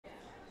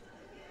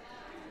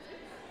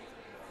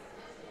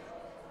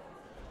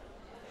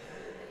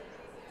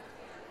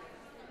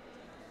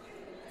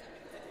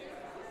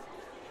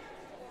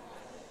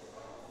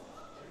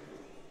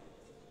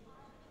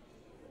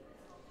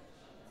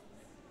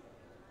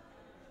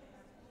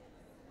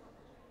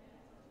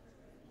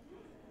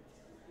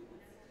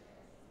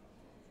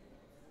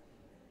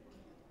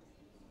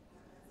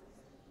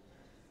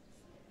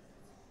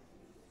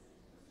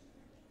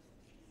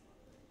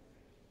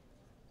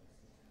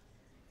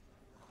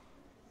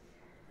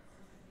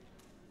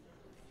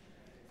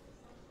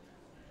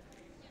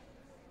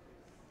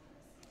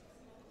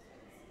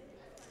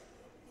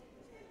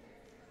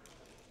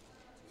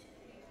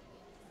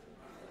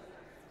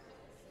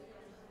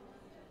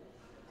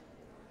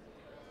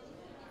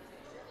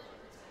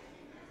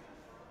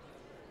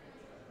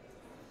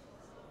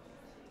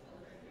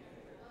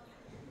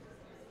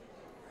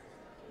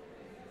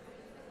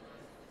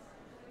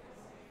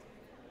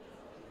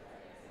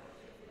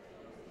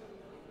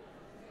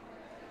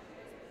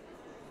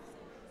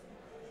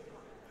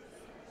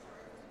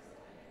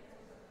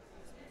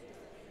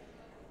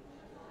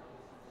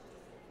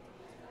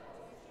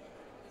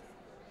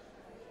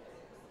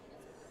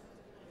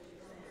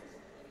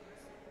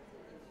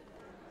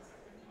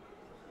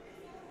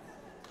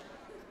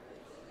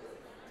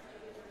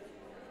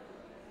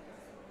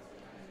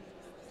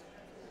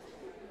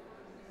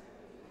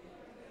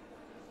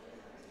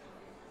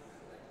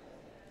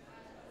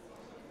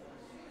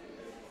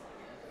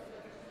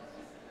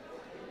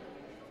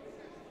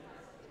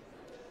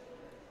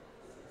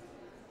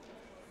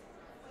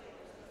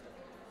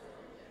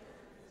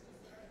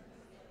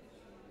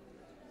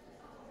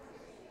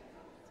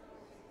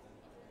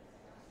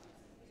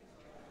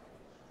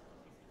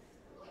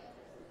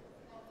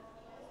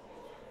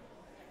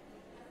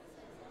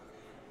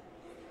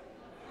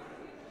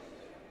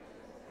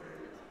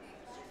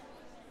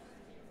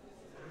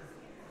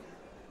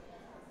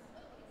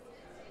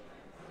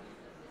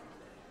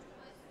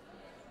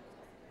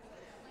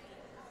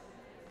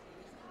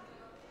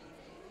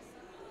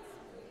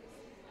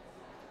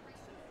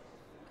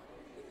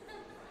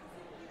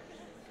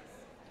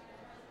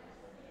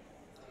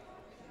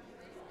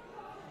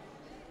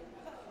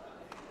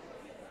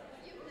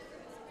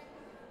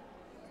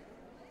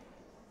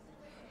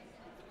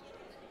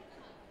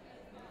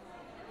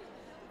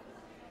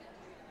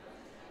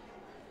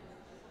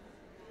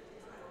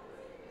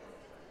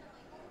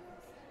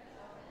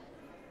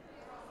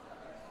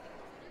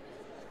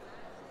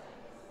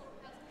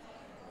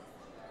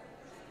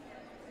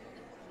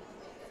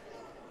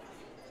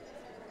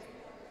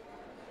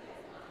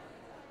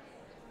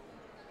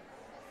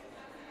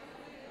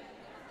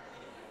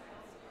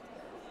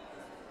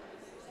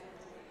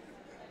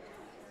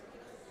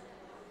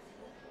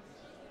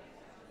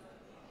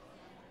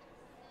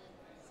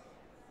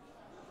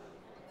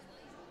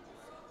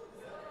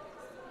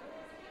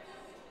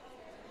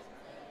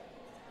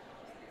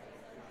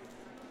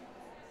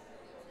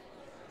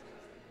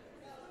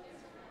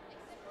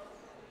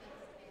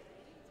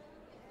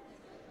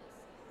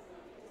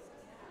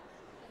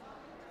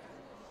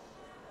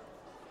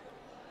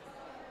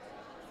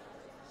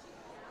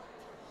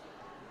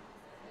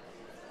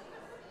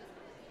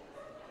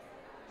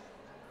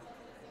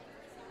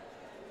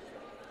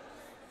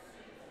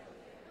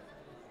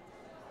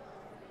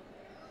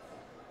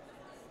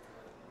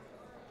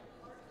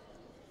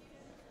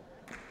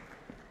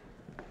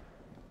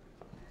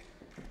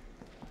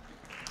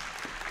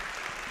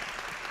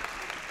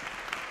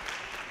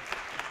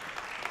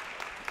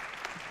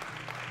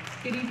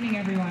evening,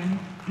 everyone.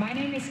 My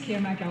name is Kia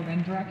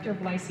McElvin, Director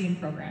of Lyceum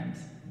Programs.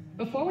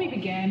 Before we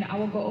begin, I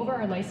will go over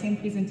our Lyceum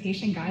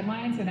presentation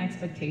guidelines and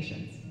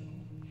expectations.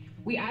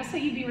 We ask that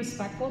you be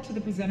respectful to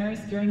the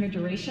presenters during the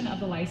duration of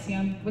the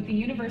Lyceum with the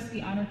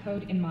University Honor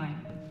Code in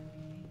mind.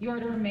 You are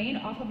to remain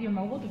off of your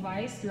mobile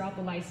device throughout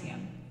the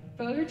Lyceum.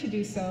 Failure to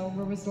do so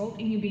will result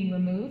in you being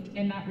removed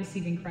and not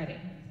receiving credit.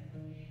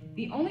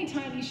 The only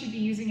time you should be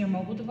using your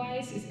mobile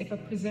device is if a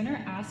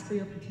presenter asks for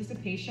your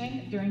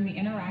participation during the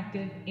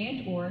interactive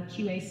and/or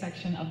QA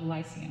section of the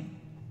Lyceum.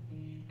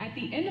 At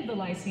the end of the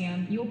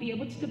Lyceum, you will be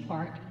able to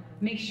depart.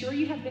 Make sure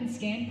you have been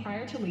scanned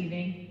prior to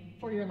leaving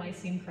for your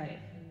Lyceum credit.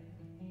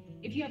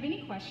 If you have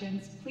any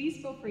questions,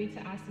 please feel free to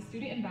ask the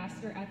student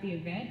ambassador at the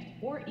event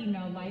or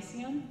email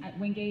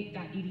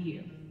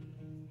lyceum@wingate.edu.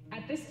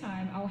 At this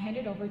time, I will hand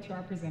it over to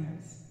our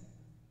presenters.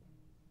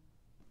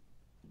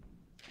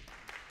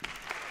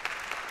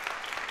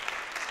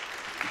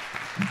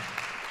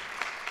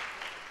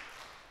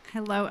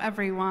 Hello,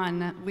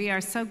 everyone. We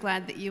are so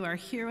glad that you are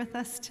here with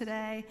us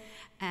today,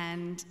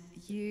 and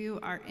you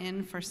are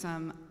in for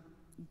some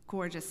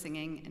gorgeous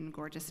singing and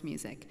gorgeous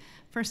music.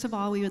 First of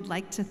all, we would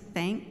like to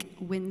thank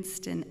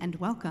Winston and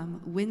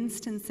welcome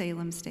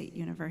Winston-Salem State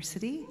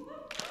University.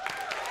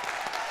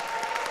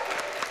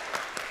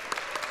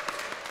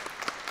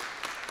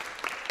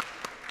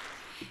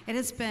 It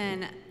has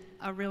been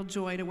a real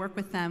joy to work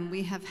with them.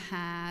 We have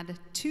had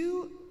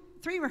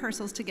three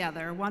rehearsals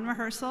together. One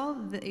rehearsal,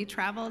 they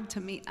traveled to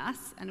meet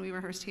us and we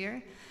rehearsed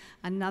here.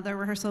 Another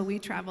rehearsal, we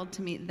traveled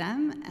to meet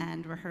them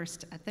and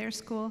rehearsed at their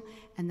school,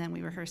 and then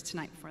we rehearsed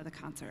tonight before the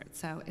concert.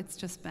 So it's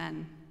just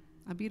been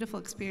a beautiful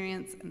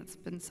experience, and it's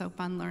been so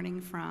fun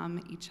learning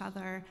from each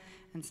other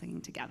and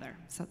singing together.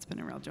 So it's been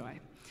a real joy.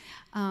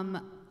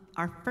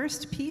 Our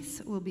first piece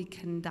will be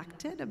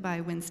conducted by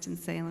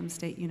Winston-Salem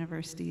State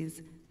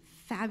University's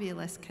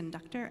fabulous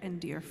conductor and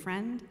dear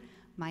friend,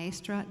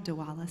 Maestra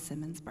Dewala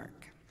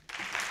Simmons-Burke.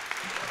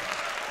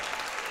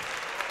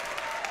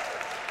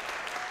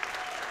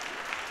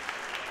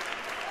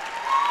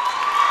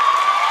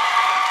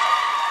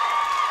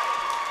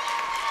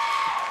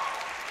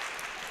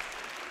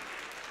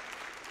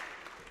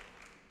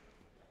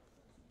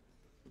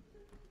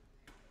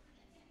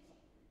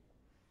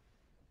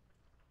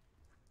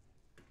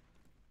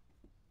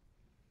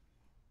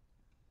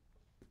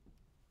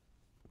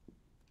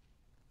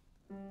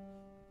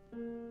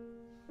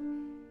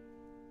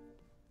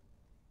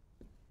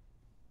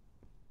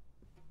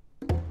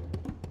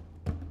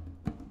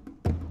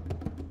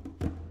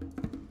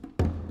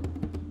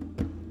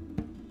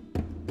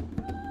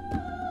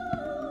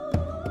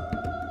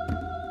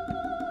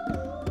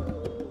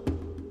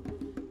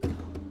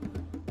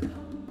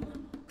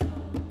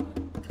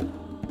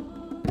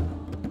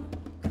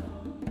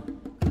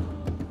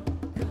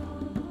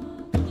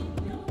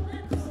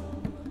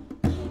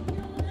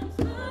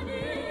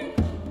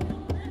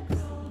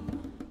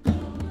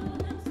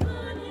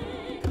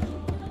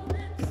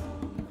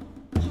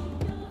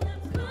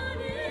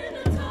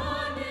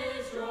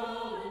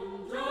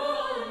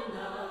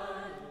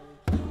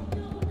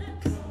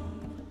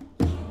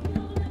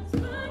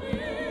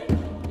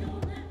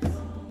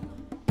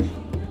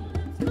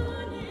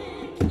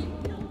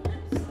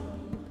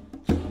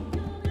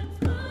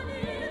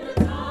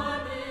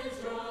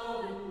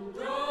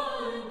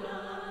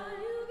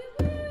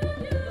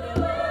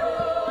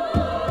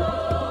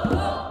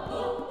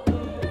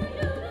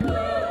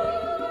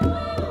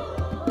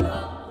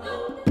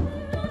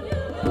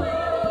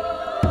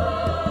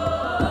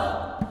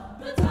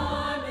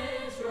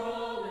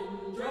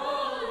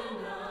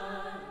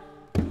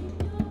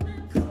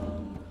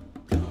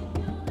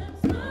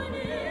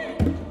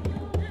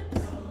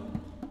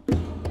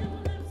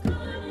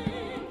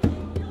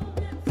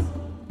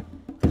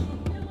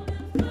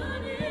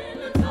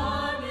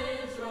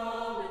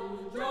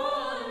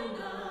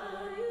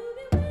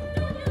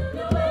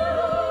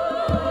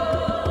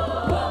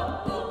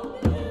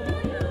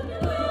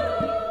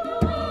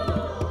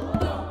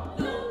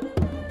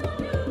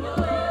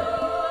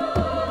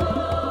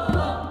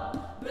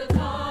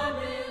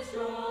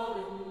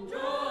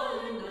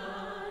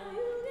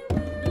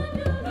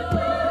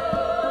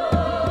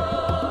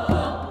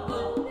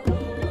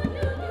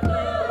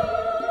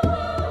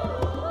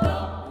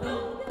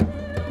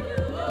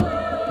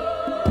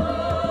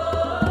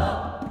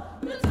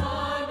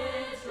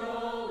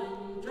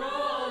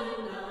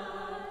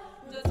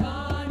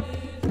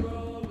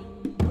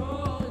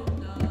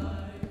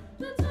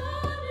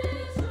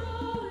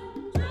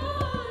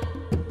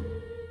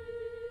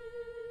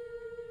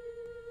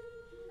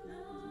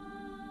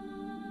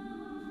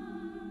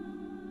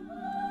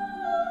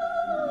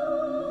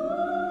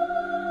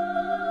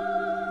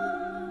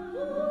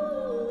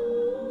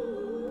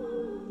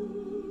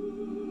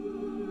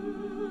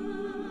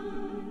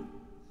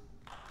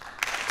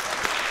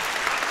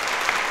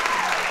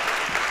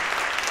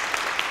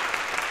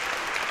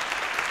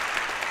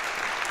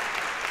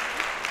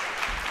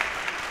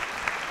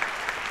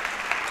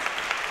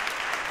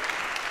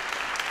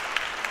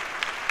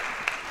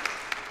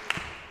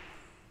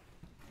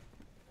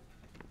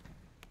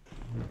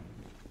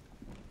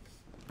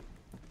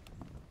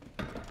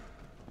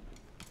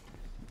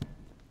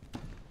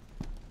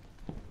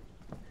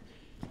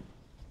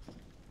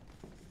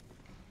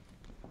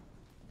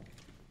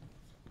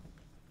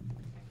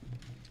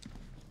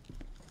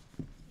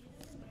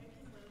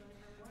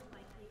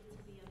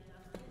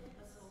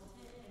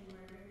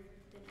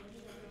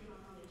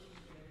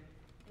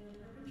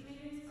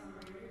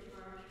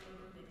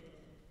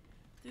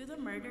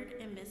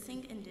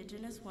 missing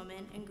Indigenous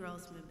women and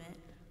girls movement,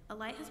 a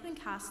light has been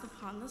cast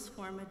upon this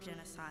form of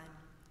genocide.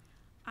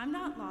 I'm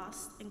Not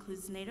Lost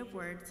includes Native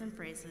words and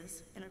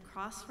phrases in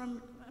across from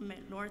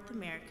North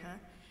America,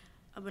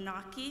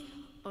 Abenaki,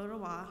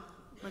 Ottawa,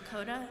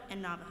 Lakota,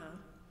 and Navajo.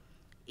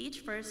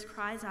 Each verse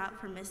cries out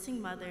for missing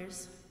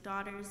mothers,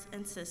 daughters,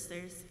 and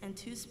sisters, and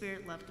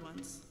two-spirit loved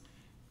ones.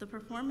 The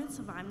performance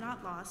of I'm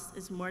Not Lost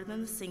is more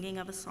than the singing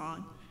of a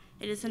song.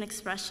 It is an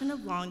expression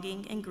of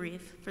longing and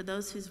grief for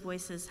those whose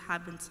voices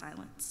have been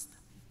silenced.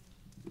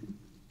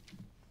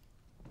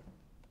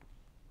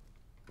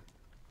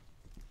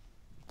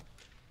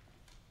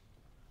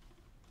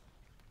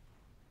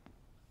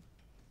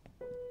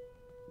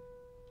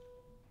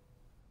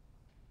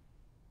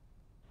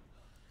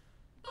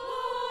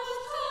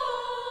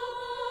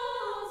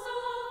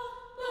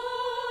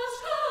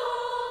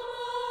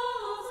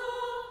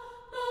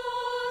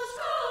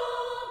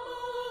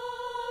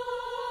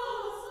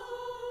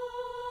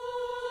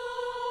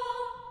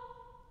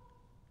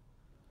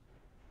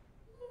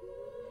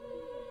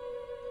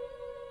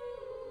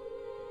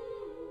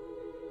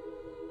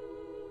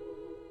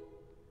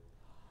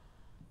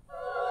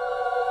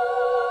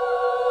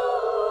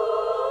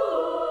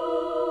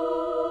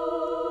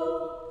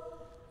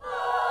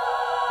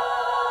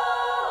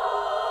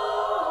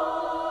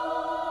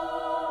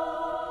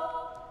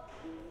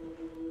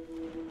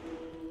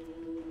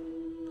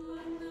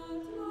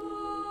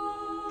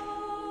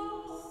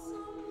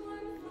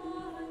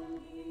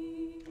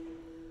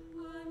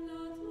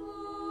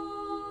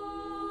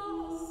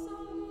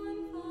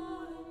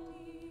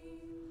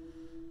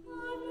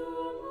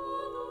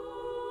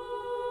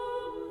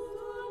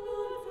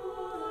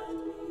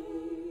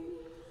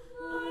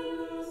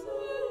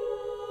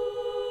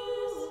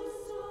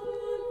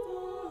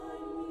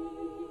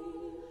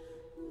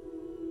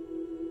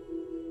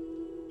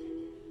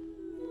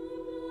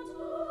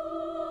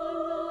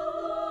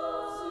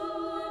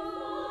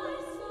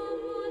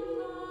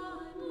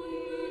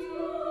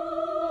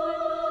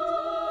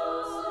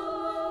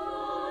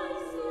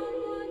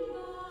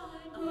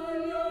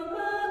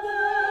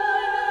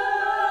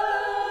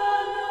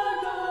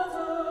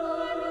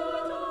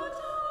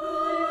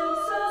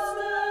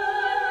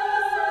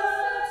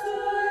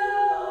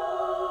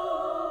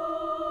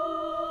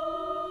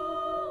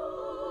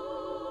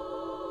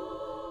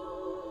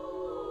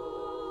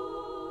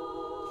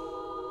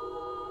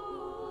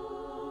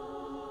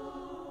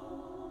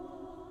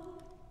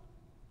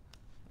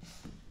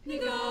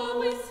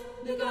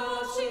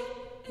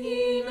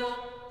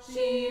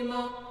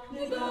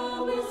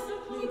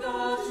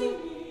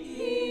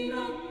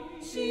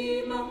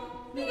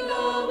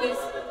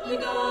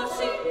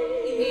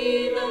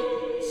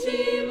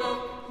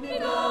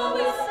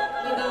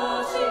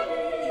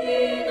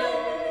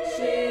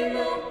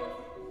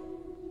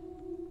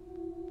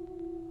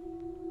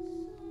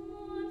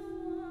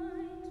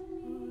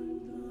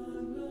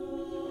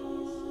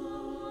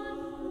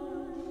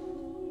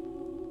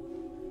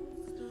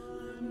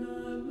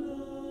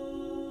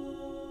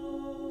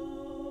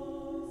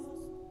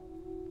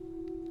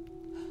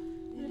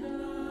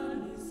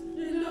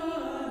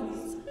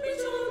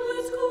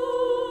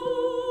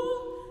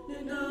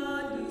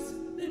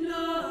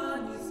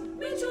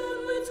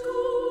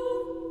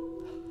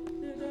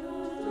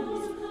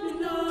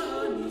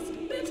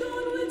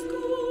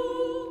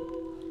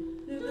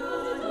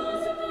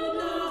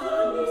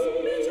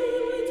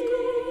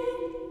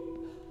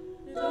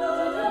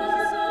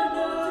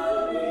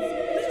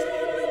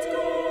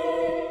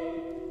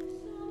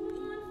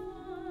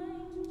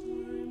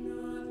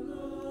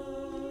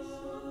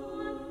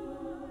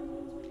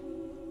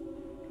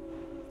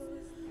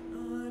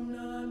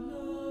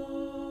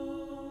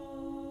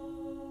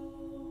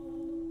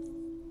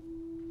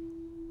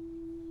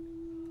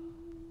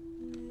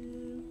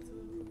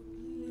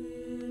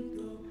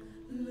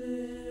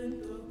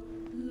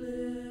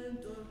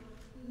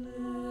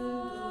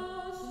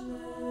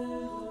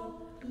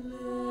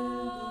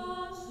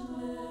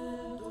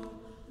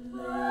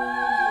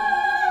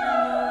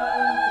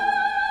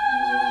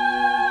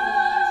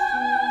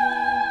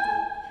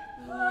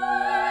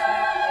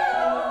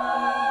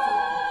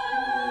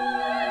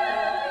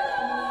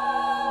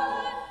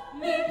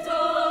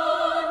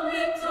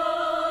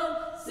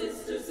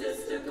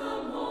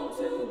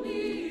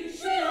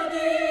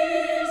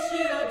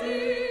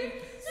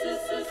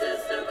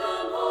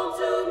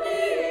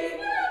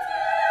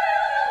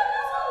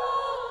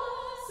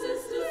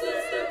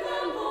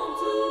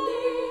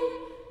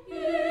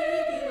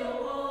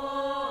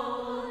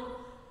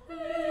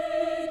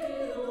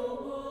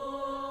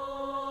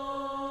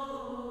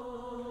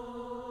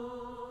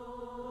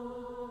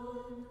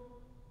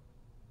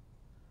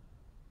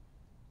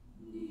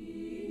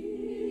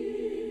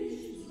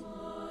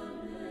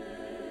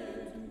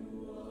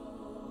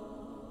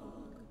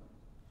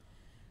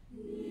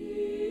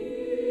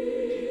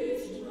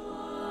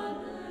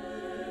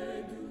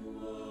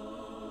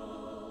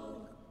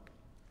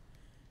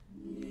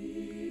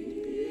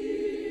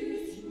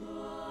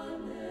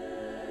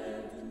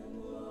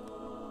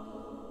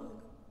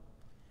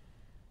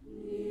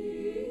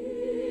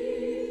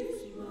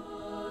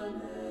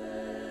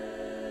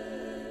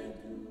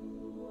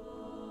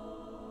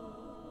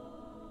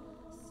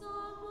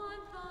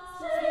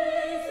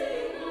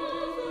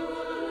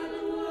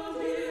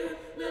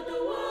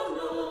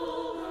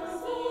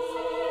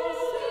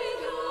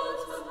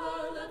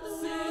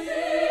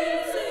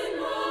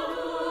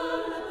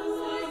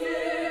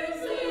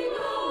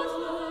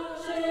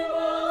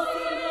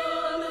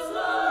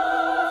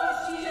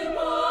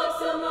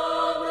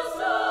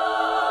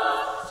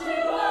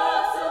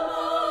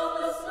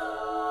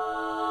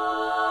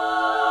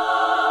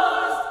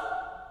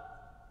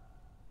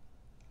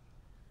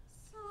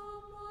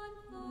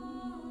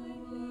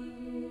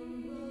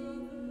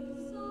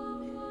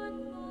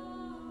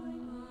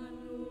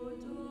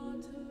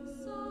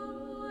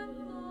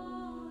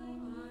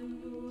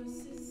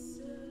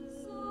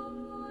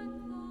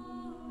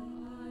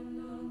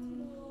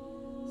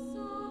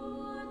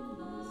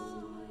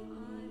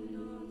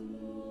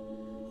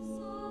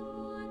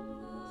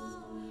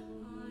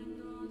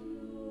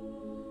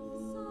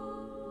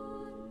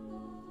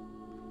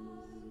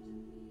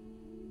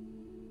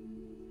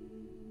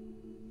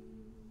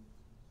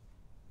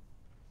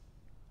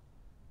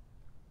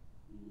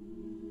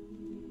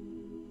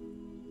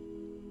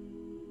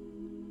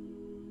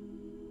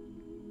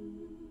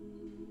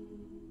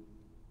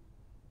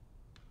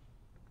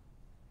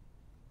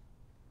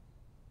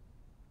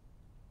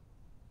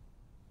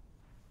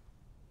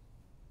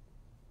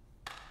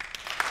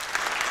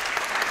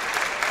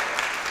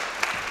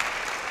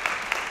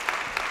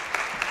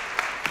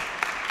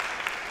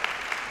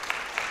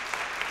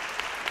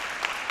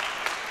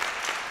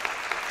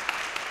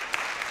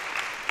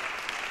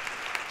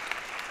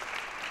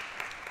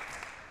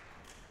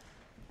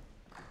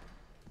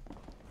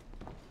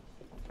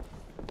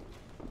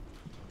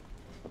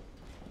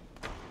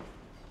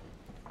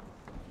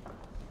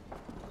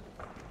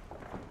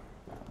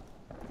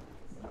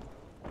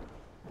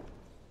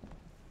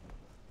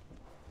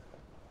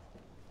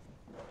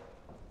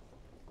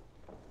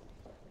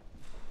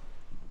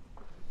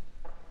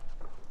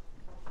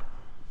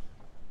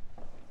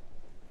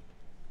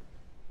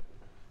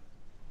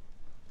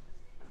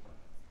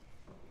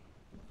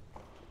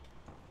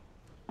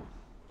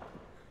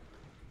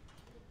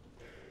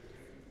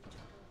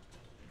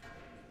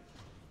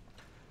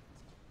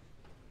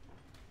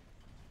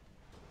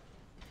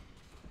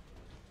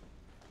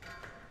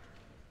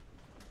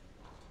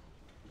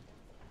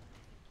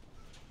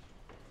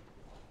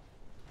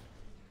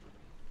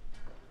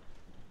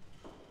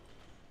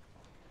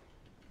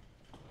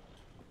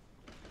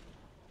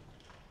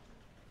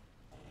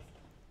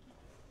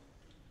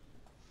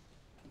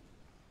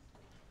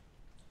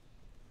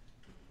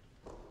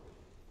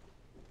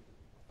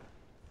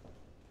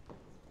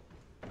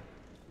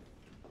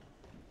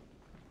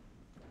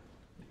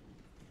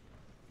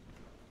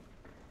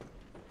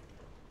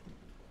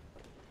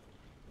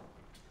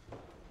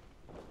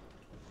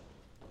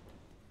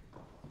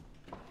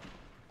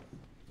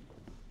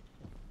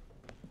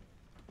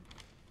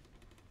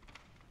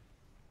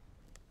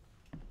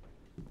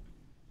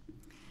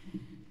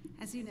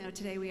 As you know,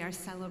 today we are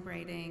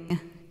celebrating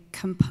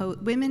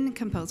women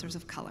composers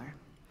of color.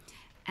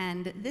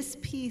 And this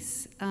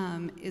piece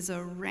is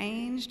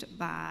arranged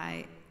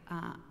by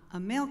a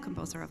male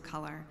composer of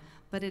color,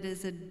 but it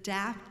is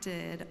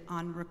adapted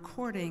on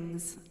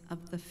recordings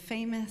of the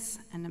famous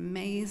and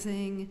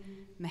amazing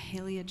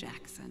Mahalia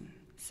Jackson.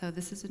 So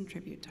this is in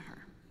tribute to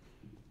her.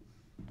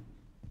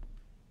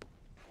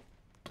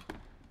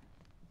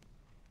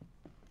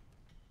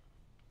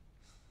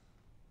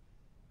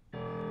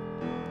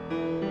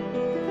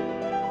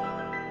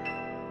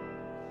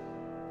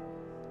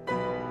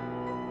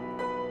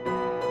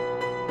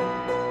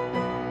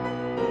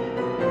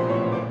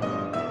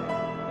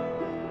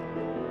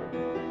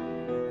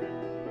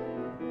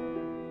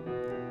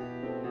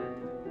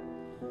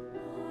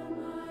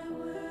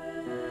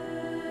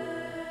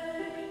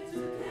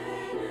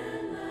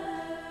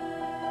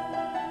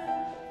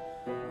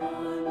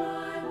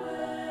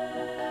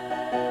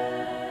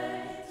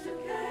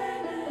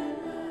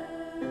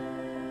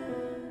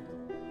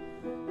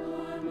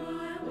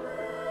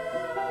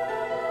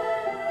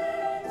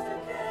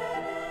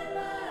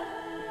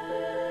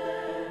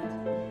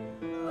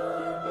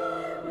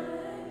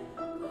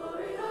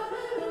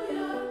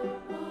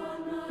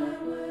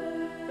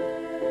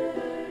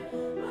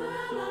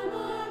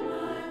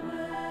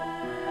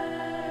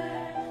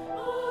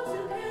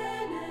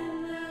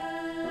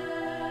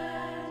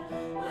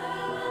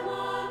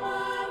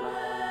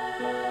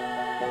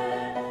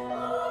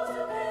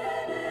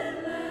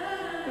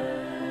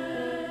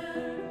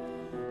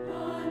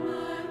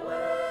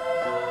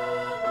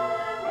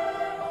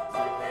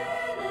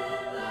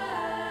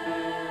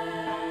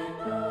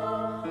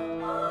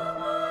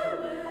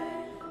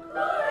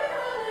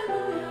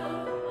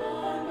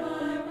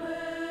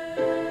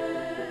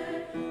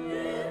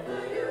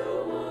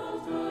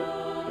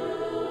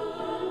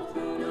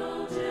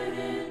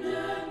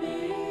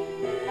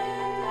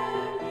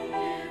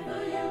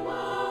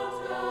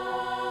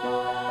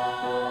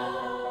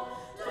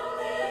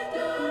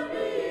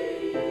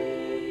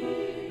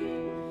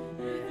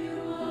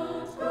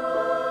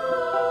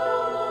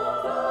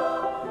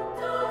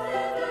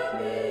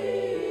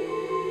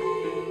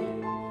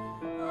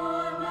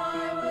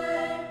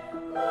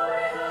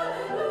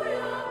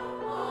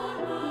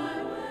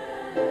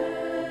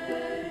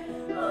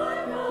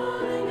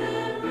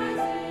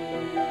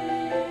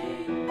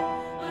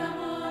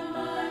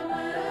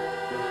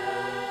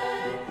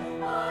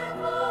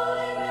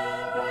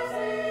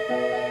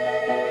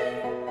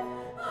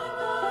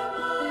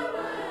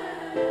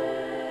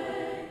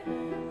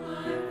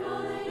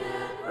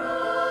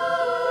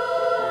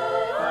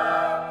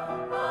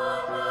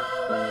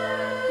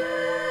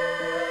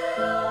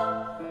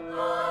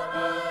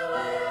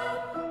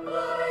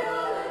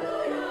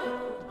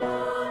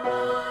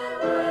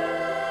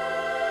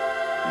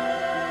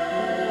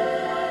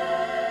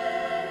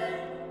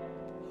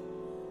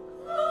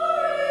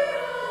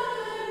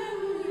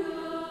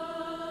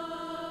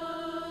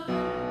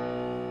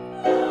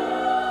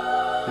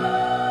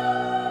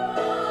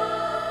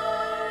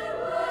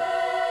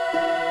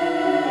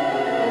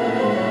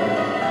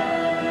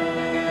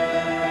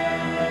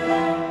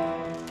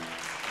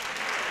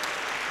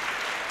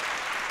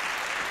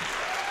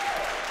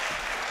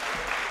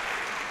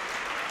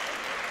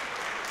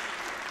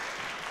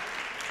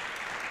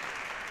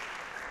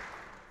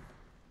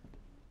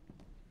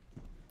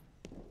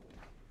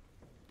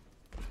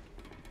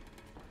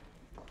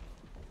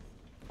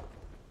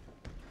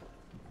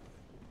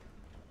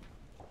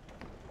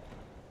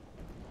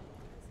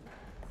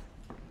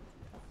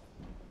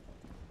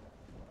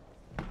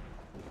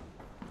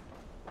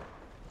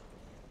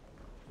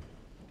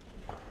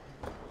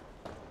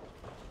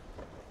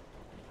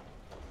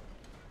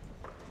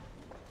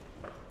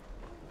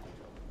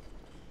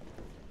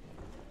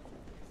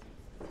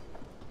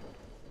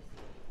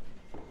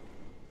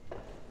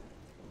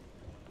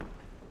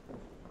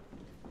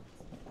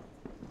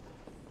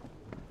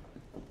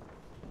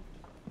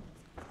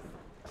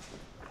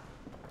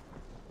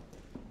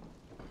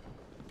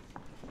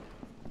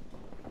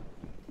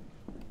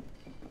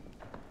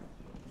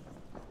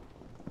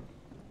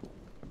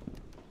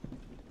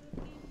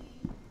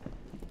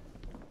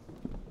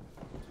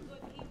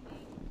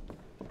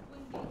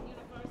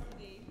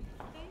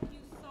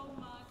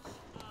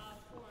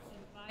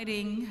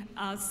 Inviting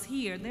us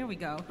here. There we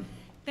go.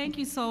 Thank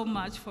you so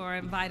much for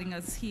inviting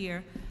us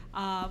here.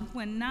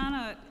 When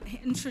Nana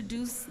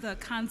introduced the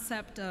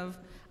concept of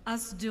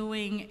us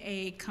doing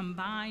a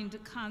combined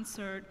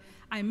concert,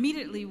 I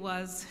immediately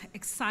was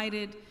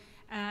excited,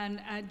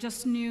 and I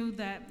just knew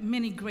that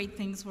many great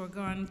things were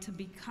going to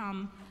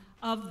become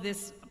of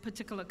this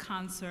particular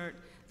concert.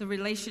 The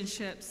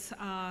relationships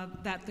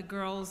that the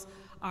girls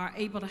are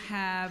able to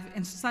have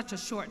in such a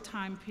short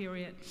time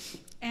period.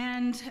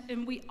 And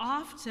we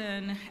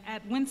often,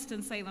 at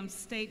Winston-Salem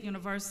State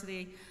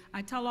University,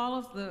 I tell all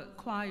of the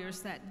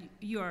choirs that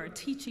you're a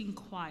teaching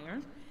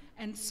choir.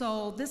 And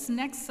so this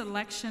next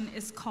selection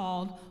is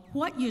called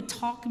What You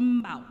Talking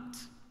About.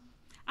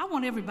 I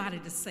want everybody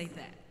to say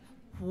that.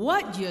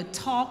 What you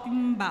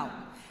talking about.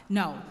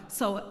 No.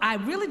 So I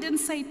really didn't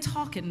say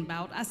talking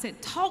about, I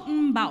said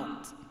talking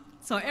about.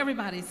 So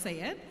everybody say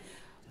it.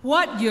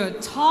 What you're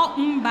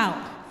talking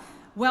about.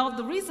 Well,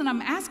 the reason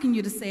I'm asking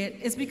you to say it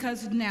is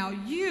because now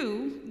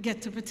you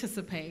get to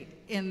participate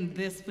in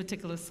this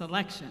particular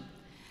selection.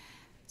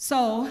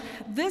 So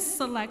this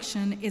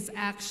selection is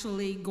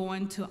actually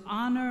going to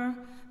honor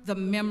the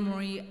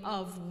memory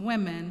of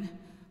women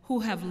who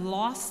have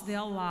lost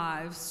their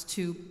lives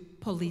to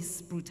police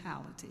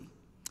brutality.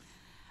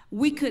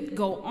 We could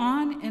go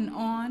on and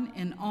on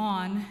and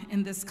on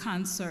in this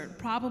concert,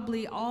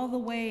 probably all the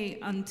way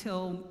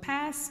until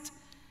past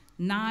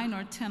 9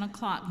 or 10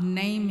 o'clock,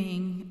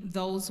 naming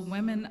those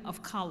women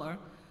of color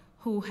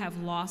who have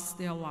lost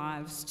their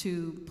lives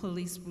to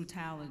police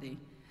brutality.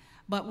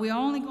 But we're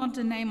only going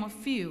to name a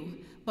few.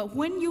 But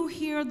when you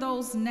hear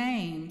those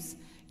names,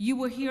 you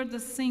will hear the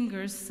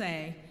singers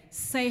say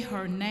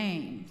her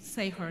name,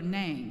 say her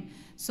name.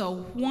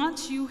 So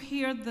once you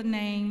hear the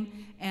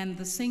name and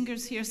the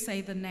singers here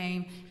say the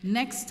name,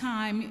 next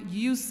time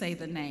you say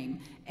the name,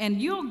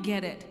 and you'll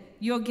get it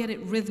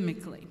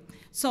rhythmically.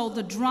 So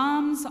the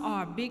drums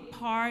are a big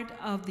part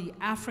of the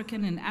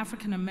African and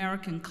African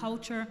American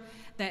culture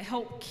that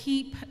help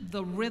keep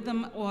the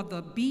rhythm or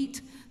the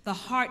beat, the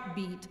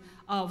heartbeat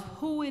of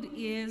who it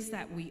is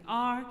that we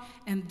are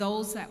and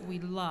those that we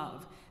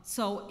love.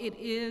 So it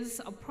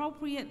is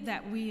appropriate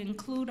that we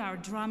include our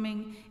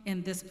drumming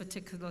in this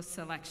particular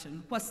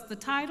selection. What's the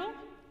title?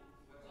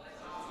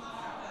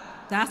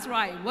 That's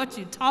right, what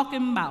you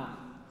talking about.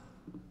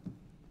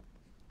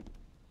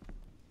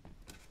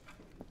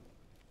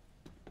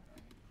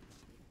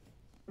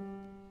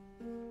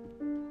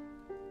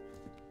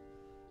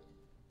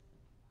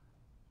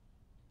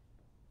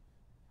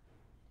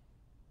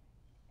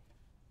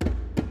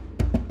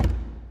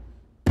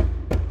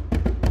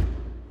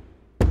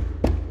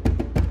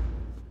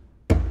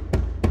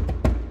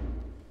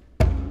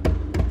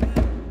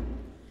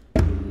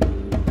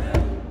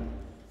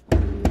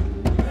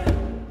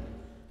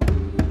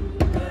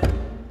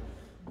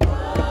 Boy,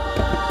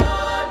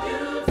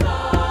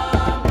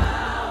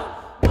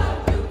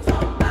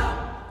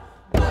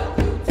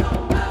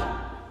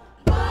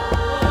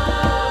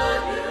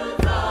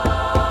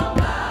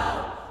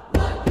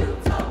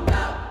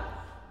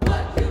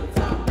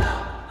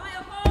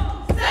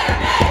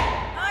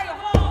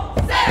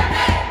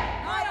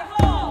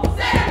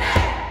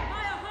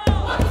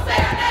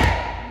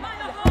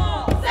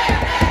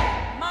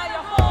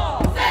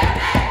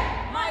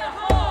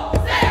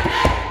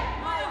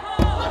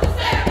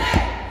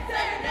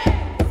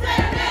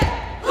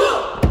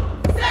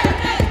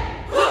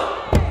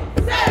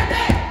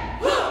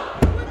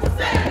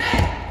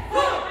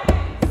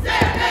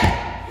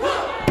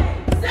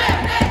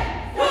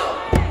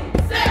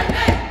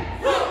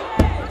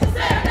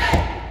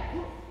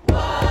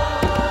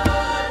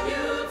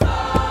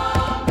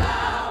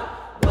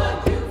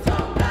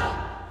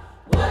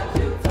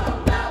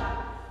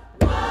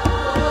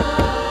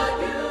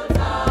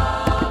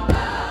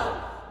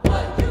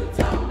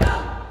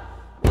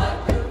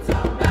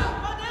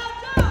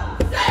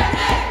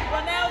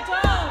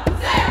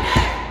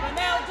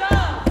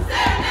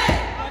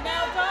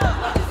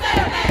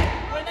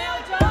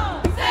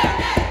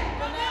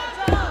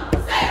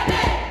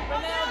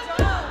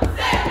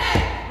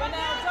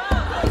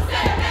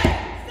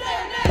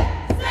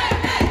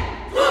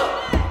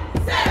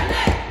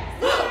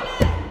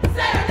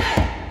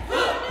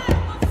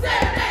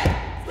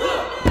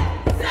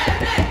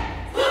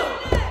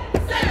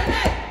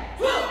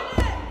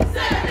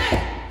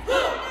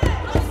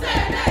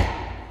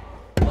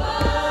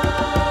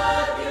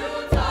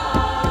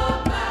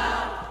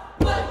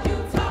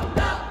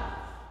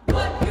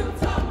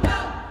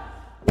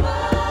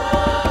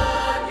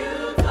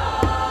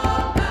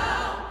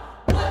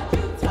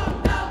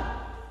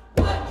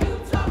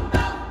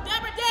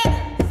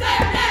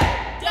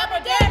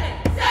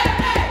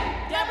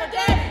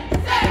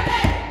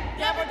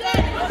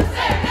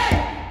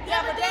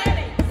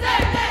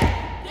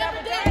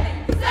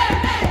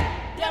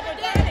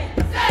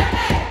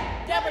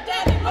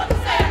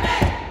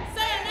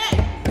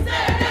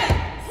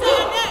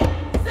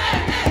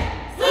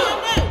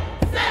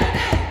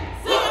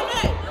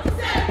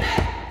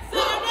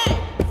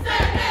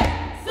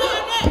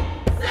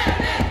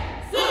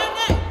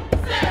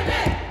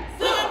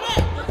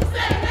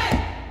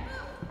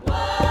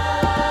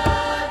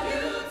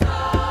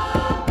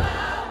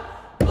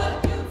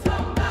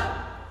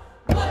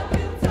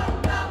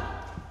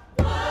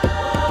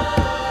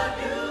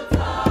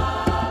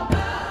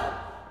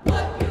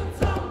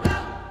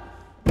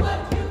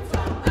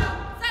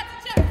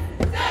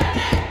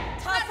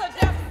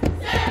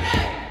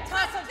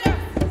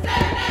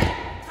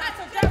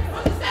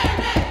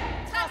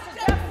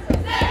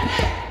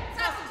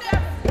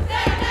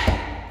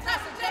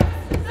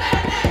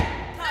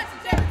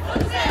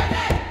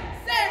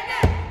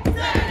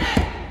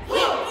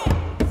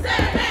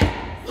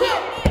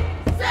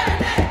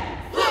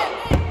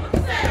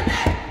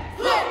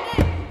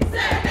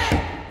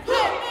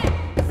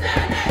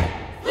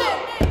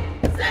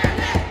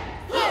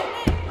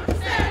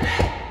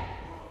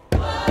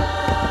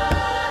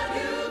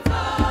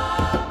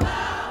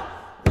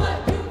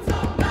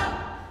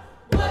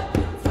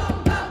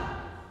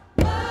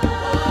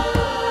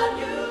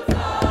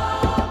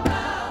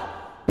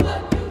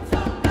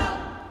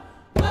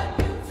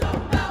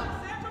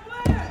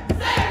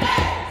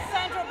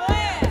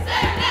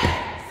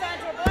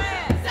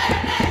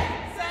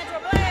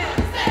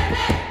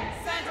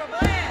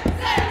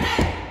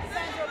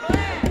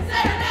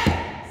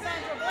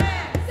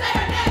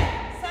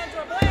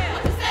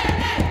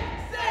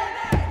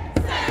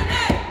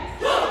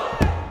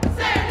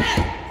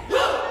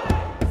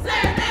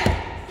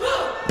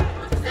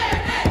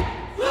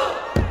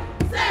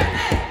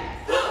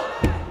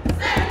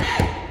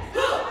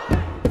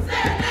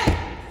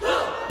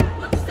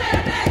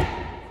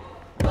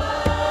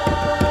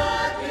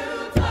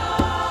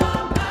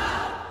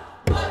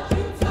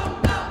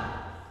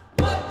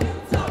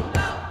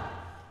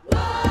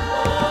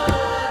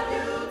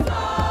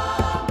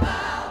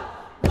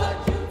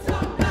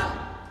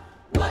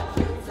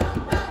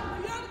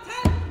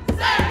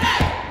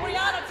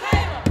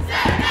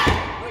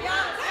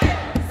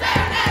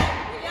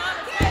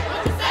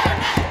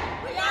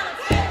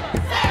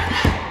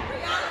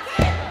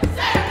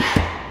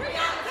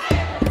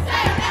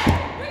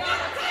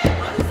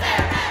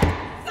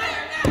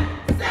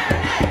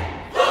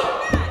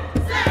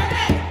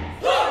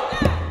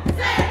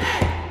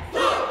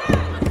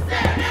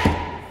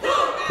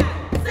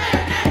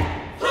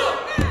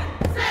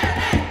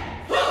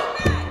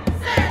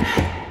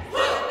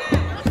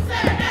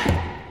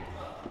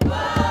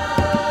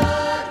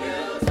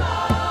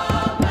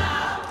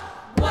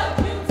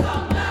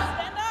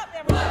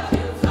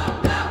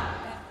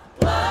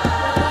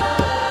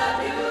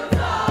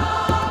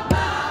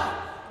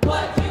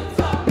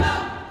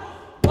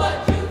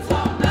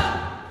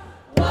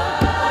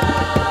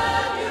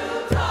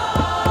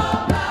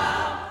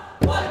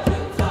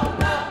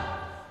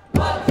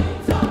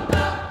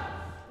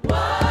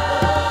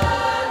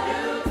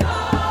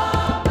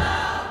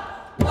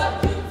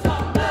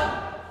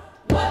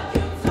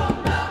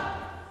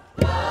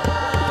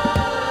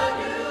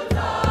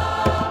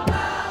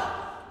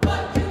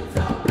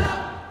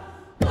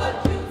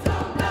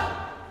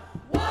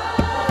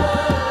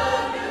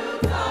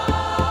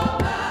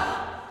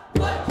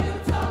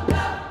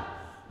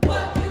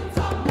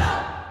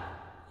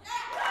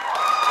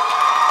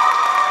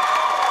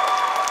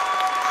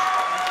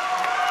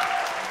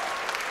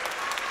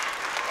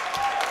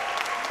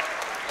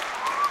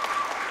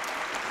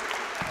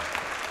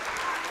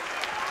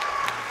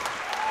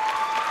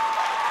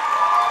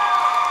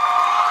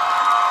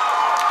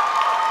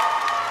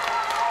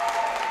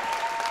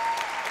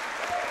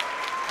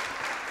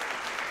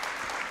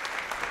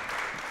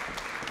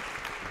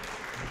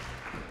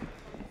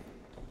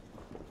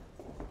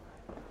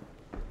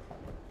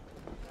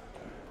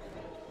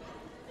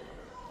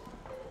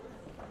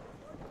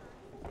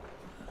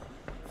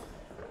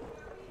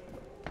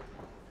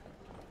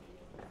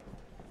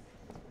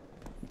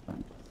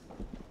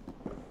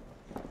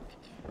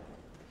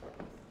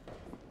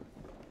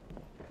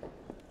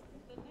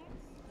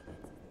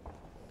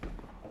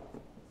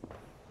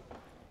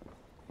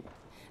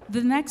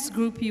 The next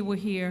group you will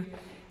hear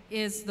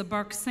is the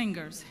Burke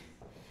Singers.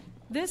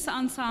 This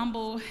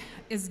ensemble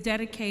is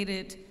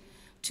dedicated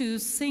to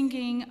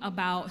singing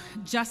about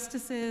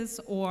justices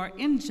or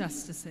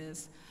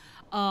injustices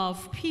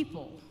of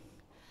people.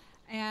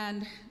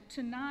 And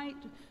tonight,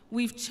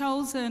 we've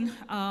chosen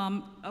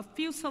a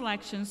few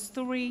selections,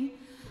 3.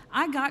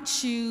 I Got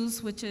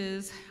Shoes, which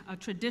is a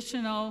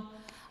traditional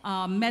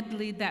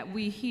medley that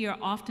we hear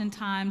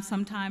oftentimes,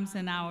 sometimes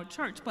in our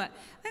church, but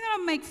they're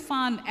gonna make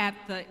fun at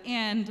the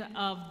end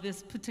of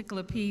this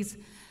particular piece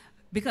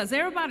because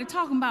everybody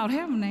talking about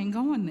heaven ain't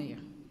going there.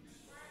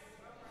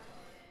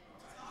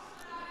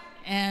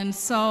 And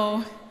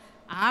so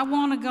I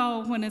wanna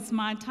go when it's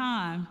my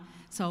time,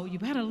 so you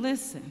better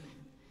listen.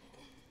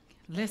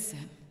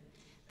 Listen.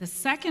 The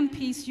second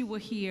piece you will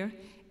hear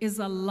is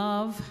a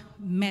love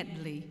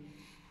medley.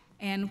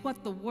 And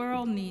what the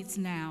world needs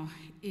now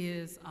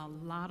is a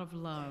lot of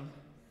love.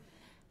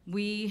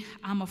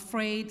 I'm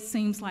afraid,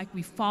 seems like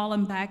we've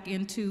fallen back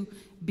into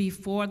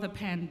before the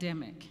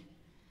pandemic.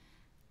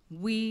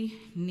 We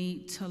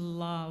need to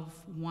love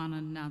one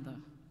another.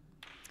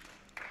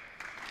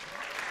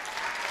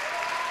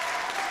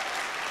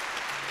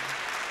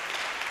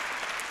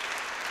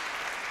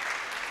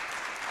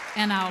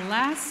 And our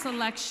last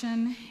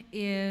selection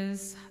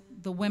is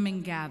The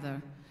Women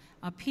Gather,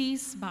 a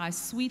piece by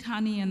Sweet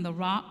Honey and the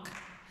Rock,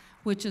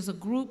 which is a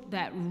group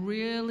that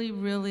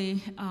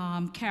really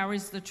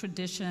carries the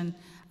tradition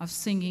of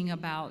singing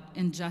about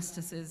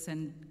injustices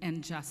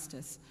and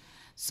justice.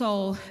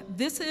 So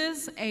this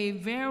is a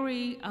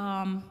very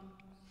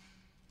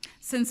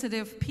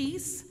sensitive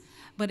piece,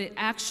 but it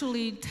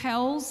actually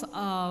tells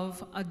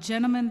of a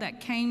gentleman that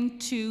came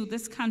to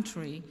this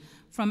country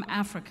from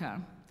Africa,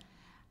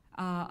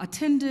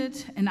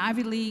 attended an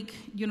Ivy League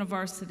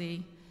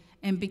university,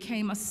 and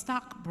became a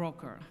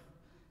stockbroker.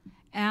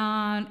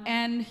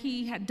 And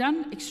he had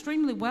done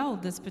extremely well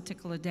this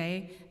particular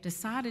day,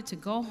 decided to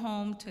go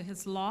home to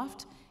his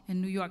loft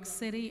in New York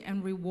City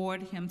and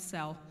reward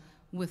himself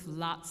with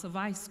lots of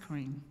ice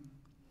cream.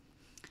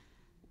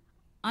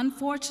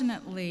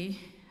 Unfortunately,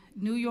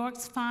 New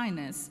York's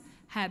finest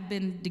had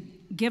been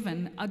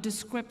given a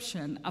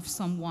description of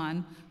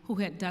someone who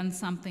had done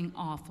something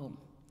awful.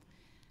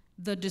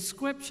 The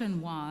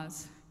description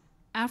was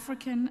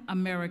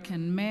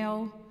African-American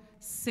male,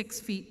 6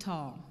 feet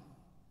tall.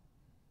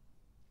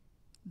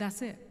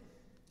 That's it.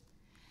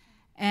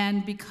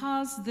 And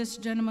because this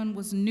gentleman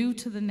was new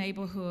to the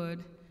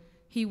neighborhood,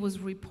 he was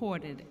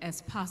reported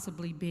as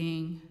possibly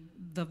being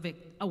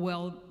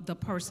the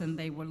person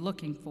they were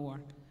looking for.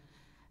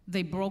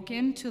 They broke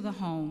into the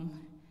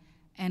home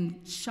and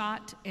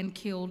shot and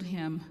killed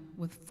him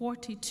with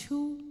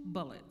 42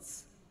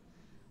 bullets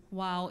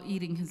while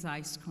eating his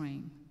ice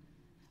cream.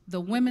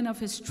 The women of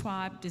his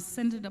tribe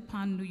descended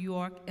upon New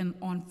York and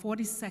on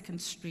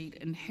 42nd Street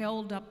and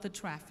held up the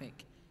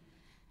traffic,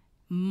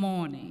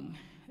 mourning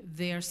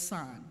their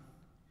son.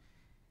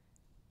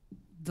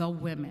 The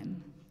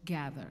women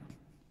gather.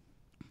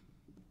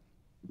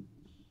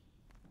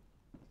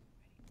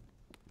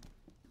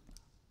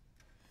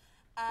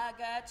 I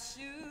got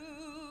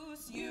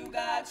shoes, you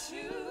got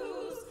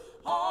shoes,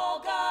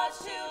 all God's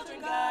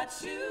children got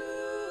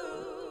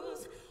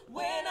shoes.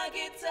 When I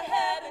get to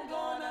heaven,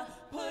 gonna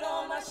put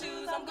on my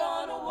shoes, I'm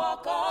gonna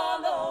walk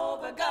all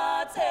over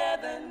God's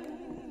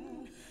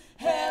heaven.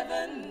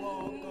 Heaven,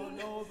 walk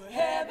all over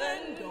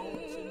heaven,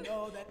 don't you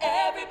know that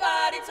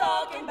everybody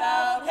talking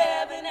about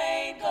heaven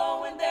ain't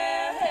going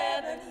there,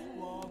 heaven,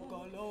 walk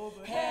all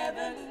over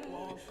heaven,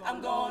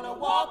 I'm gonna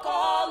walk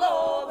all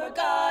over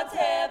God's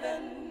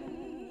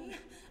heaven.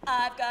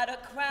 I've got a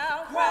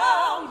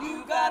crown,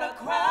 you got a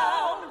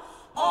crown,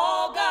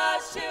 all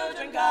God's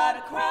children got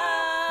a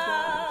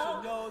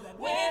crown.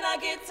 When I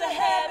get to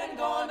heaven,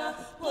 gonna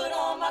put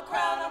on my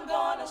crown, I'm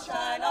gonna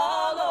shine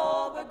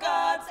all over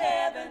God's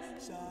heaven.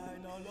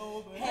 Shine all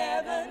over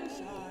heaven,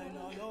 shine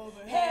all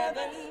over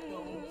heaven.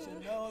 Don't you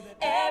know that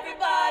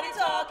everybody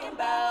talking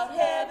about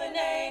heaven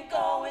ain't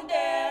going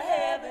there,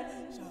 heaven.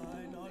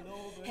 Shine all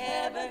over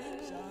heaven,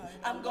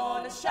 I'm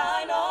gonna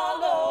shine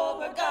all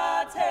over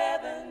God's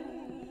heaven.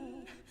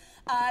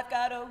 I've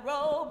got a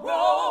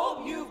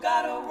robe, you've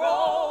got a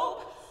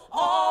robe,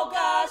 all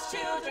God's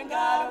children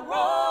got a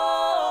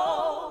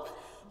robe.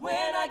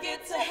 When I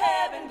get to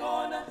heaven,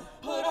 gonna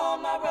put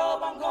on my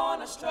robe, I'm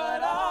gonna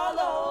strut all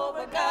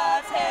over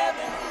God's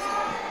heaven.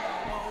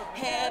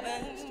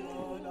 Heaven,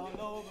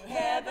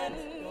 heaven,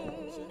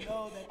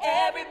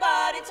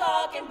 everybody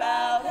talking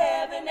about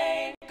heaven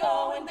ain't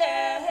going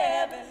there,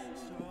 heaven.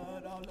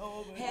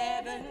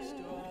 Heaven,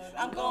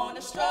 I'm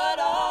gonna strut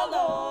all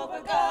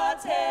over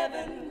God's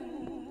heaven.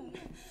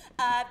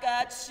 I've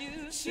got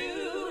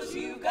shoes,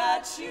 you've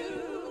got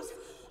shoes,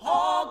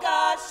 all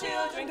God's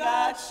children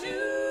got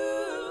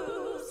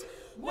shoes.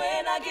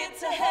 When I get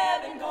to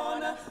heaven,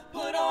 gonna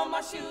put on my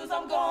shoes,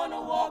 I'm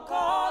gonna walk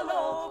all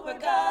over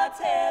God's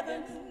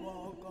heaven.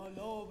 Walk all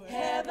over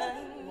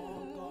heaven,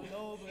 walk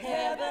all over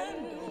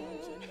heaven.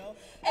 Don't you know?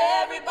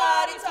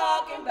 Everybody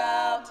talking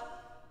about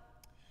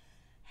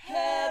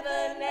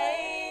heaven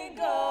ain't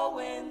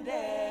going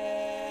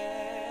there.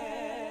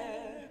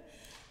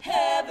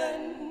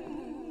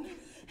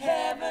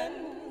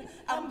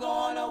 I'm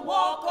gonna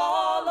walk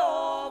all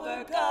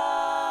over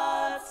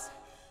God's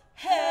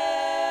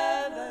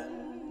heaven.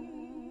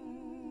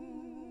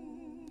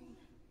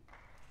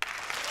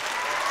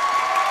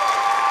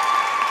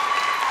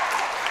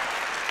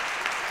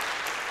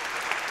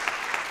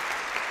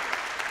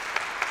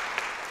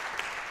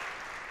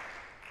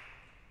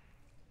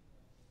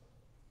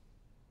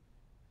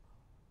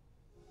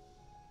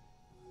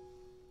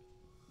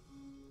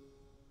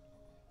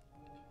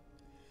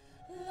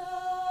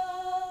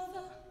 Love,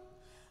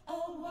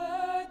 a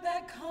word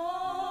that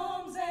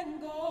comes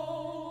and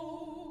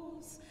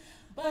goes,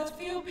 but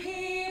few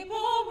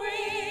people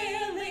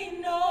really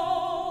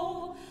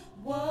know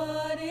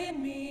what it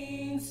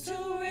means to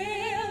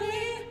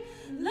really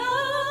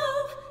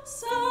love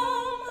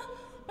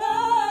somebody.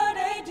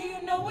 Do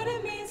you know what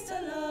it means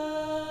to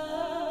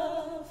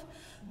love?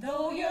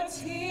 Though your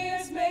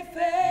tears may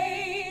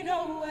fade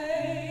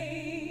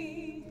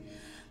away,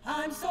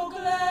 I'm so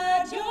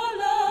glad your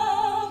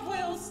love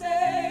will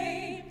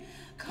stay,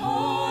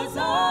 'cause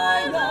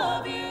I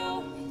love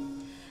you,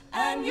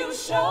 and you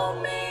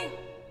showed me,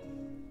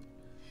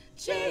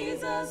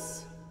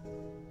 Jesus,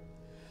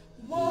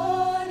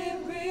 what it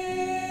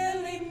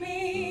really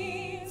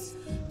means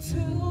to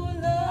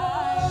love.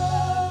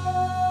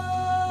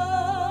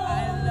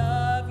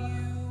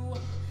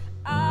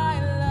 I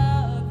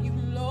love you,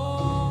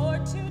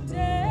 Lord,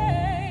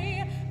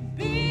 today,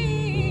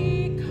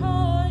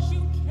 because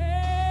you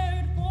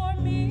cared for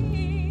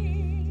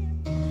me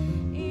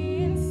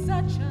in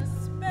such a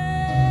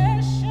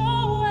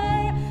special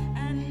way,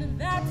 and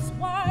that's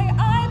why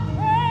I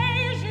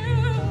praise you.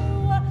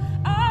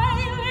 I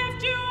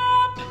lift you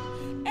up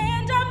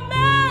and I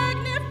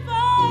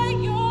magnify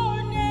your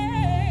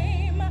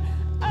name.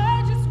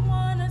 I just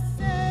want to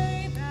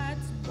say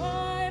that's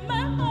why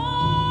my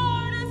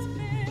heart is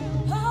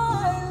filled. I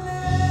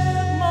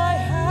lift my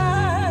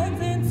hands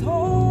in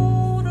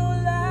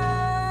total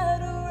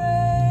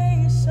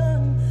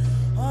adoration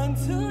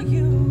unto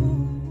you.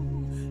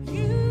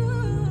 You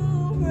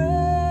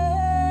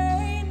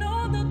reign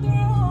on the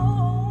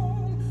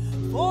throne,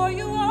 for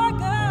you are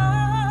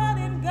God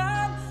and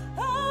God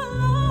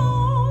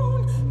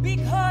alone.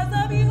 Because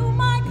of you,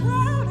 my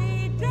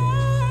cloudy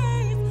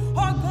days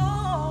are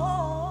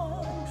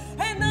gone,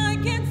 and I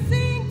can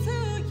sing to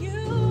you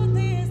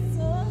this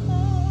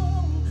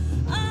song.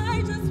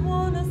 I just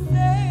want to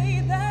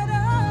say that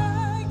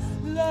I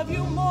love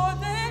you more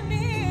than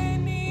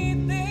anything.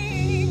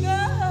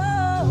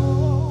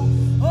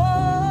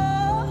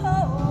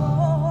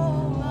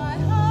 My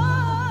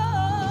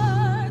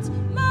heart,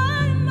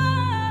 my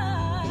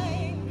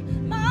mind,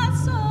 my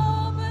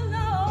soul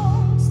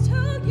belongs to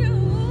you.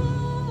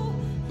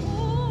 Who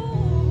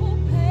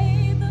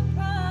paid the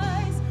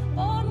price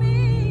for me?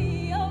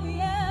 Oh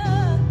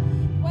yeah,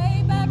 way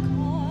back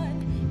on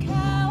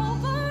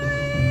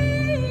Calvary,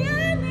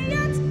 and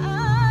yet I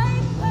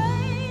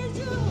praise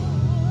you.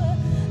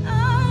 I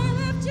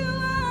lift you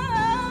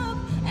up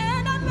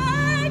and I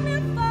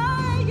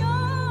magnify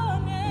your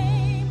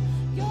name.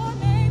 Your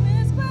name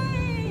is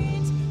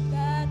great.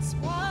 That's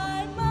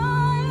why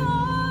my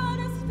heart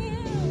is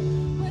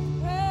filled with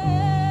praise.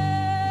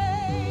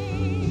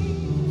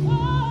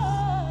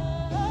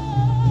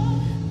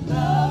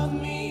 Love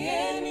me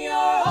in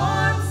your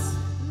arms.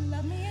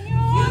 Love me in your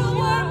arms. You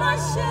were my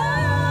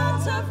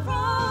shelter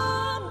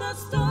from the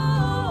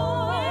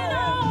storm.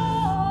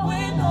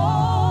 When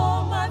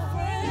all my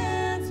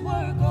friends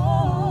were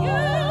gone,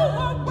 you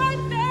were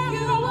right there.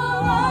 You were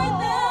right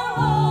there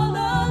all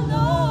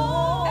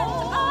alone. And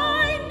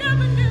I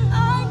never knew.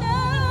 I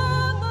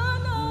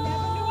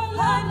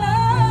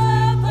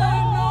never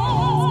knew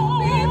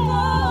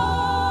before.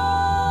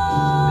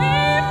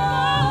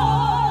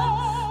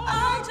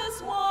 I just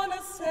want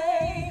to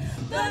say,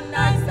 the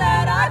nights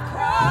that I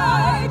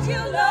cried,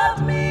 you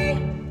loved me.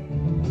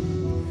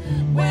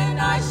 When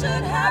I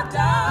should have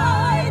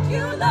died,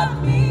 you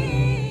loved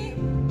me.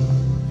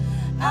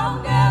 I'll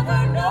never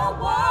know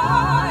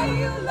why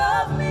you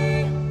love me.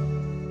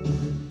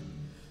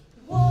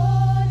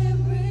 What it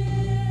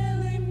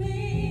really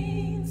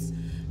means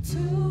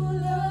to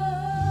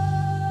love.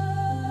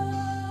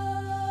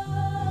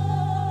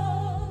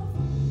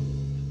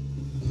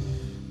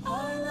 I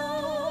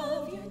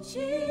love you,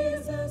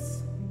 Jesus.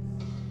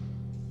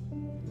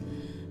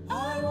 I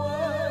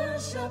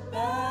worship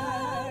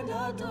and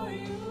adore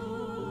you.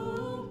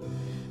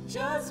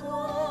 Just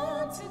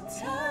want to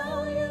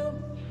tell you,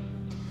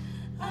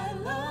 I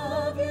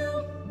love you.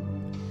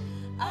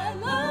 I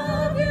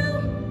love you.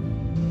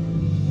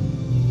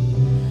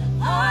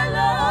 I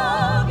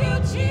love you,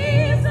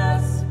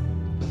 Jesus.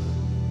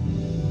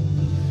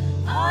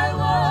 I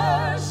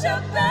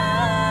worship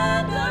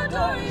and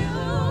adore you.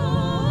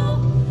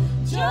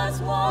 Just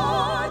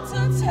want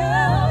to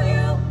tell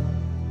you,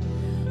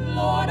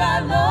 Lord, I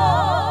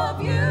love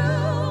you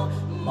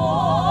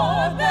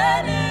more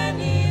than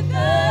anything.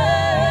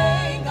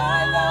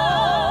 I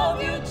love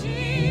you,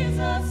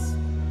 Jesus.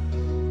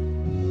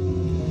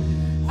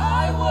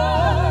 I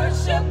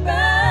worship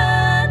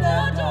and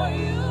adore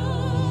you.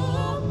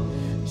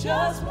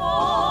 Just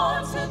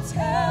want to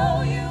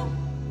tell you,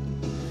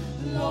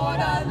 Lord,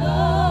 I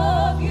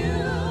love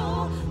you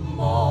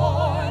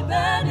more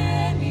than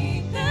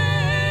anything.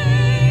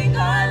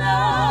 I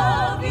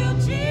love you,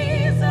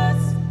 Jesus.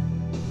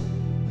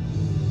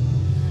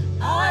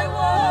 I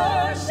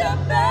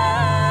worship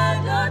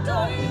and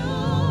adore you.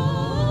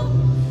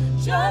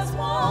 Just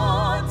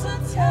want to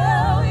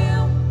tell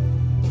you,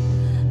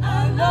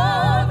 I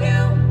love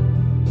you.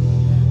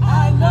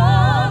 I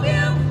love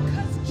you.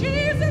 'Cause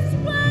Jesus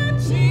went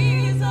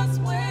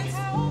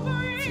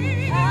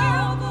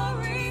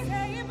Calvary,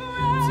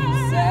 to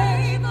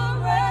save a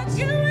wretch,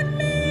 you and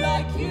me,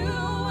 like you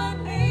and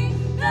me.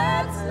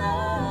 That's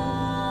love.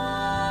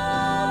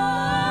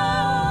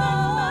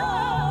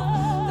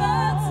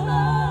 That's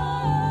love.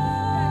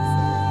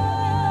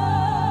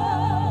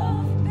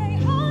 They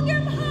hung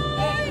him high.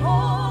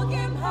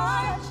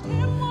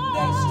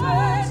 They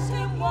stretched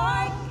him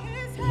wide.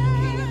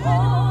 He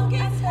hung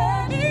his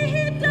head. He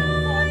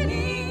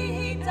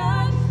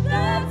died.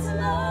 That's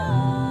love.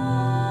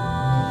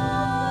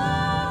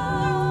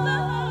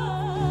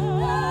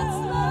 That's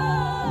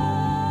love.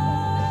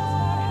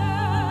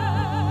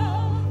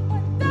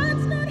 But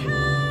that's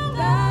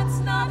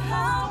not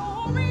how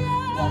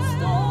the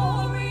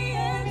story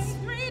ends.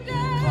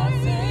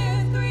 'Cause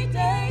in 3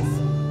 days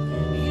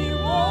he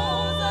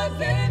rose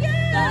again.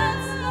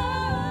 That's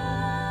love.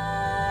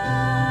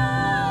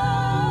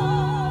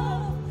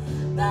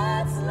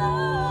 That's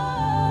love.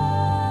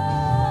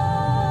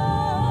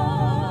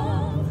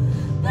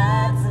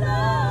 That's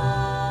love.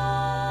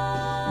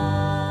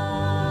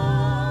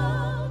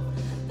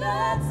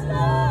 That's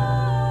love.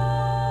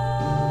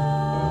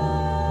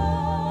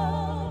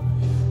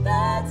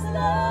 That's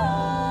love.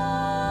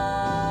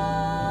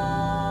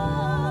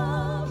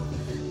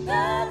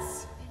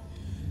 That's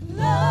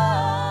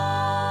love.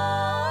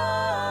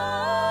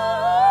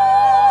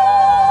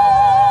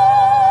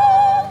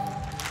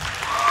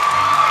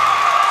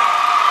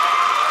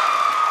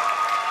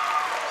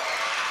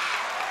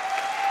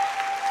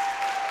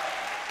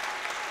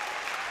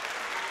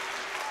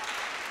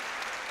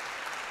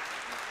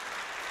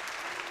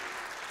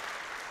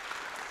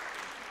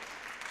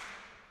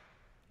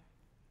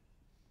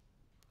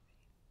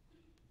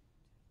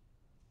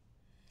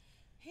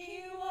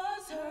 He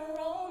was her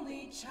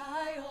only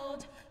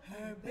child,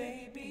 her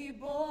baby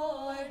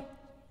boy.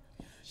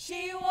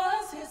 She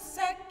was his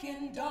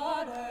second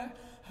daughter,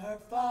 her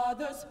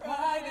father's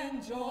pride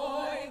and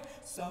joy.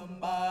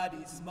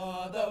 Somebody's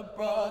mother,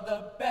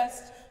 brother,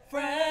 best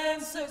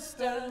friend,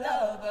 sister,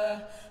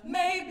 lover.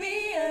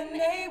 Maybe an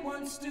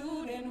A1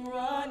 student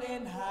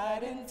running,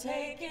 hiding,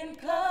 taking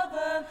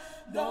cover.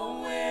 The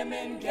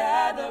women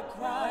gather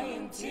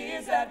crying,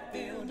 tears that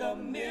filled a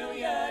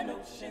million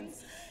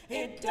oceans.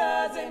 It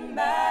doesn't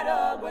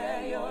matter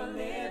where you're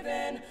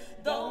living.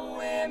 The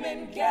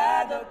women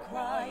gather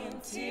crying,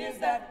 tears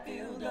that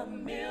filled a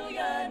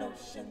million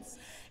oceans.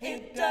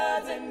 It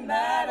doesn't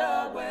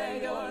matter where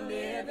you're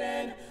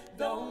living.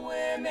 The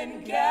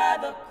women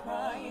gather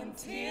crying,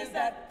 tears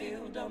that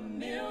filled a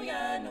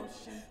million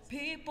oceans.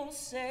 People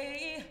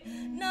say,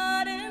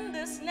 not in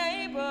this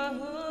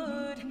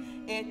neighborhood.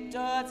 It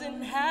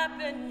doesn't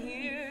happen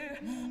here.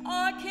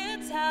 Our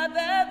kids have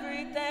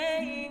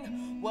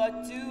everything.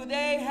 What do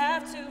they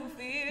have to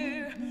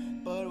fear?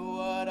 But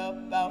what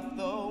about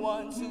the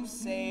ones who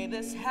say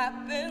this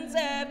happens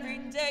every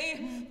day?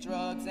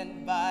 Drugs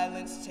and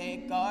violence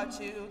take our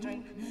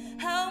children.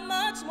 How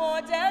much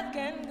more death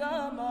can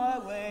come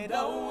our way?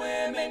 The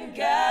women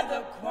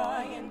gather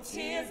crying,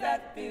 tears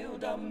that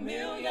filled a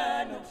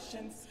million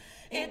oceans.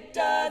 It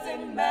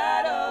doesn't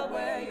matter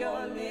where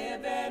you're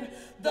living.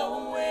 The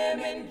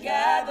women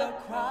gather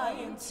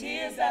crying,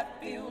 tears that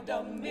filled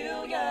a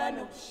million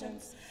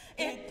oceans.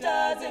 It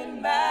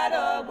doesn't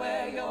matter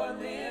where you're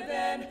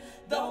living.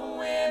 The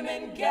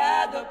women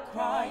gather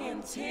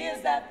crying,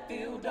 tears that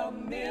filled a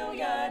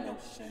million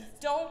oceans.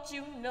 Don't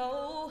you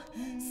know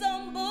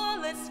some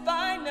bullets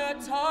find their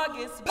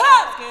targets?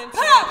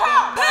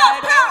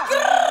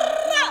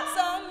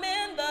 Some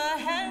in the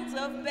hands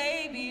of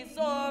babies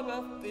or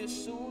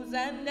officials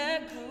and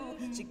their crew.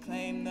 She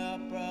claimed the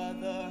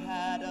brother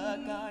had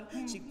a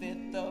gun. She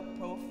fit the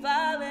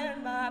profile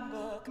in my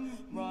book.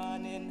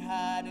 Running,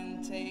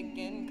 hiding,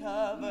 taking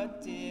cover.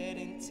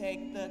 Didn't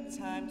take the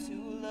time to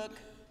look.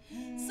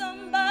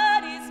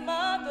 Somebody's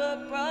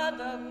mother,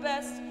 brother,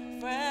 best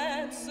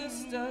friend,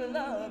 sister,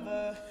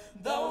 lover.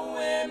 The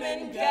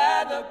women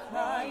gather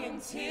crying,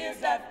 tears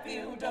that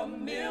filled a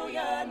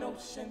million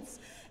oceans.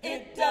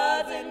 It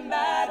doesn't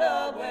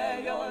matter where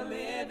you're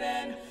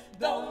living.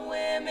 The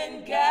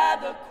women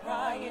gather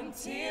crying,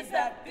 tears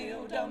that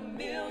filled a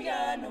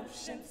million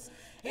oceans.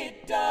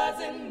 It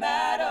doesn't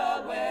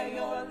matter where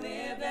you're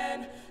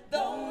living.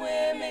 The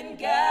women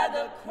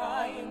gather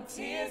crying,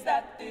 tears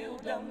that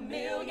filled a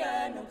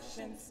million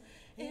oceans.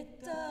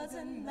 It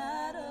doesn't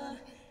matter.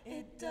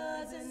 It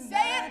doesn't Say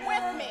matter. it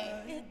with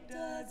me. It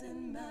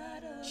doesn't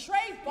matter.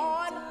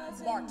 Trayvon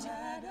Martin.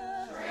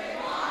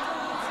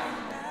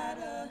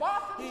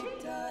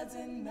 It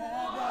doesn't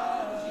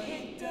matter.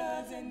 It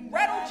doesn't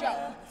Gretel matter.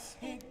 Jones.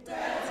 It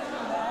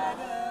doesn't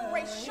matter.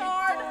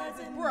 Rayshard It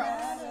doesn't Brooks.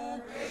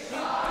 matter. It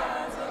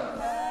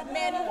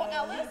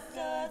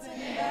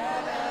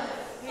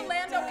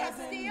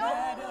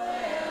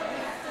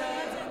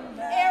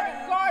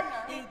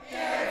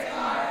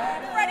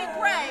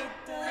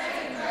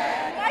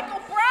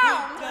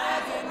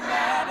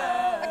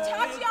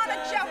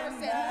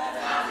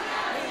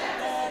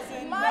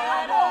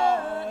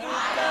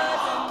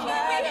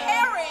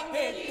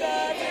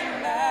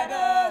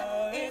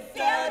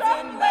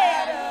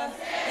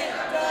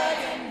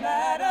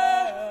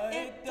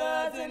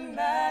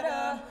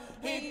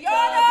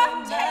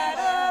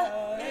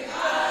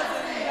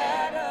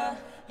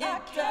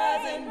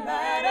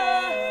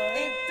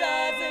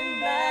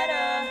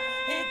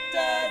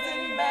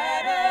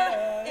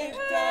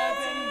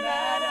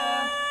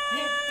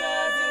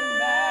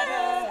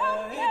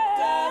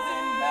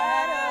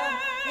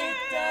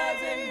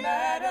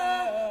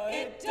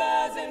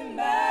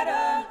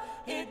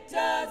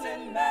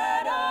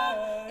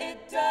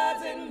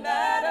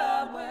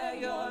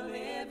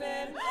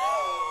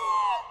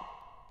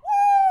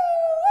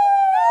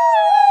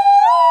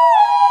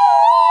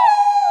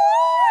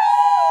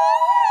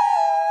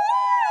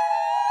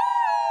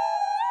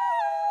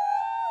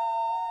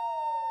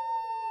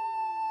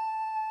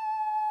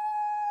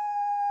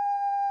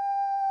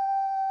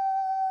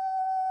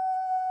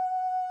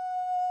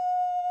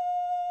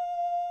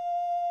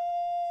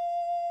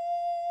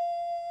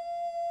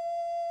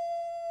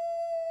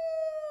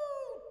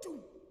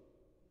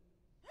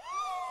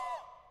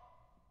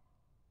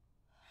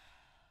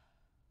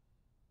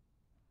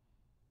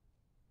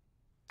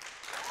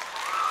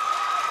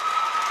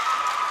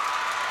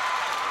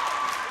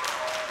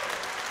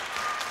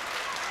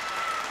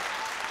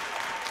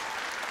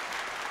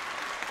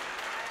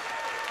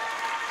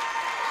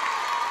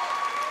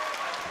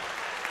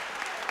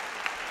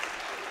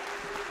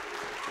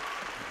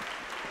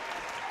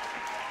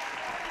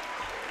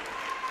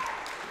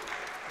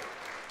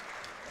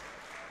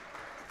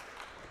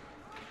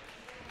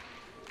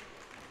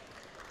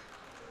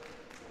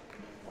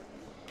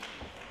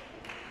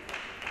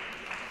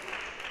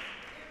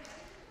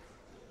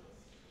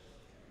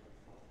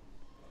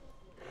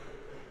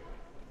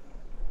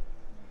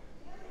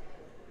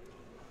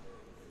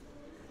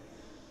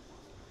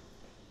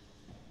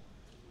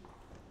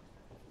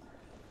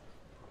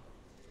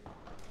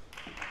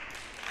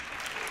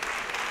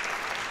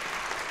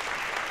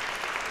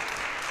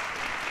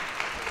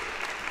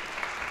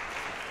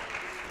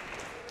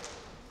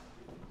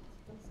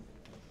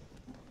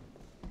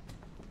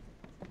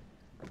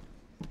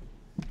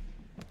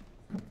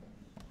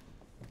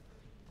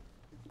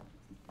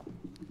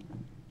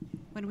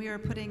When we were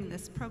putting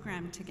this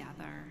program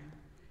together,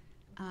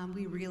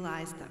 we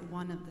realized that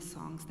one of the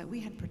songs that we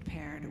had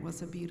prepared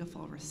was a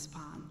beautiful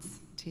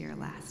response to your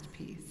last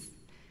piece.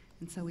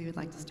 And so we would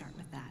like to start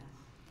with that.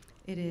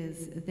 It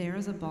is There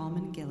is a Balm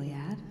in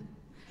Gilead,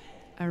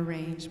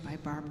 arranged by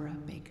Barbara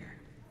Baker.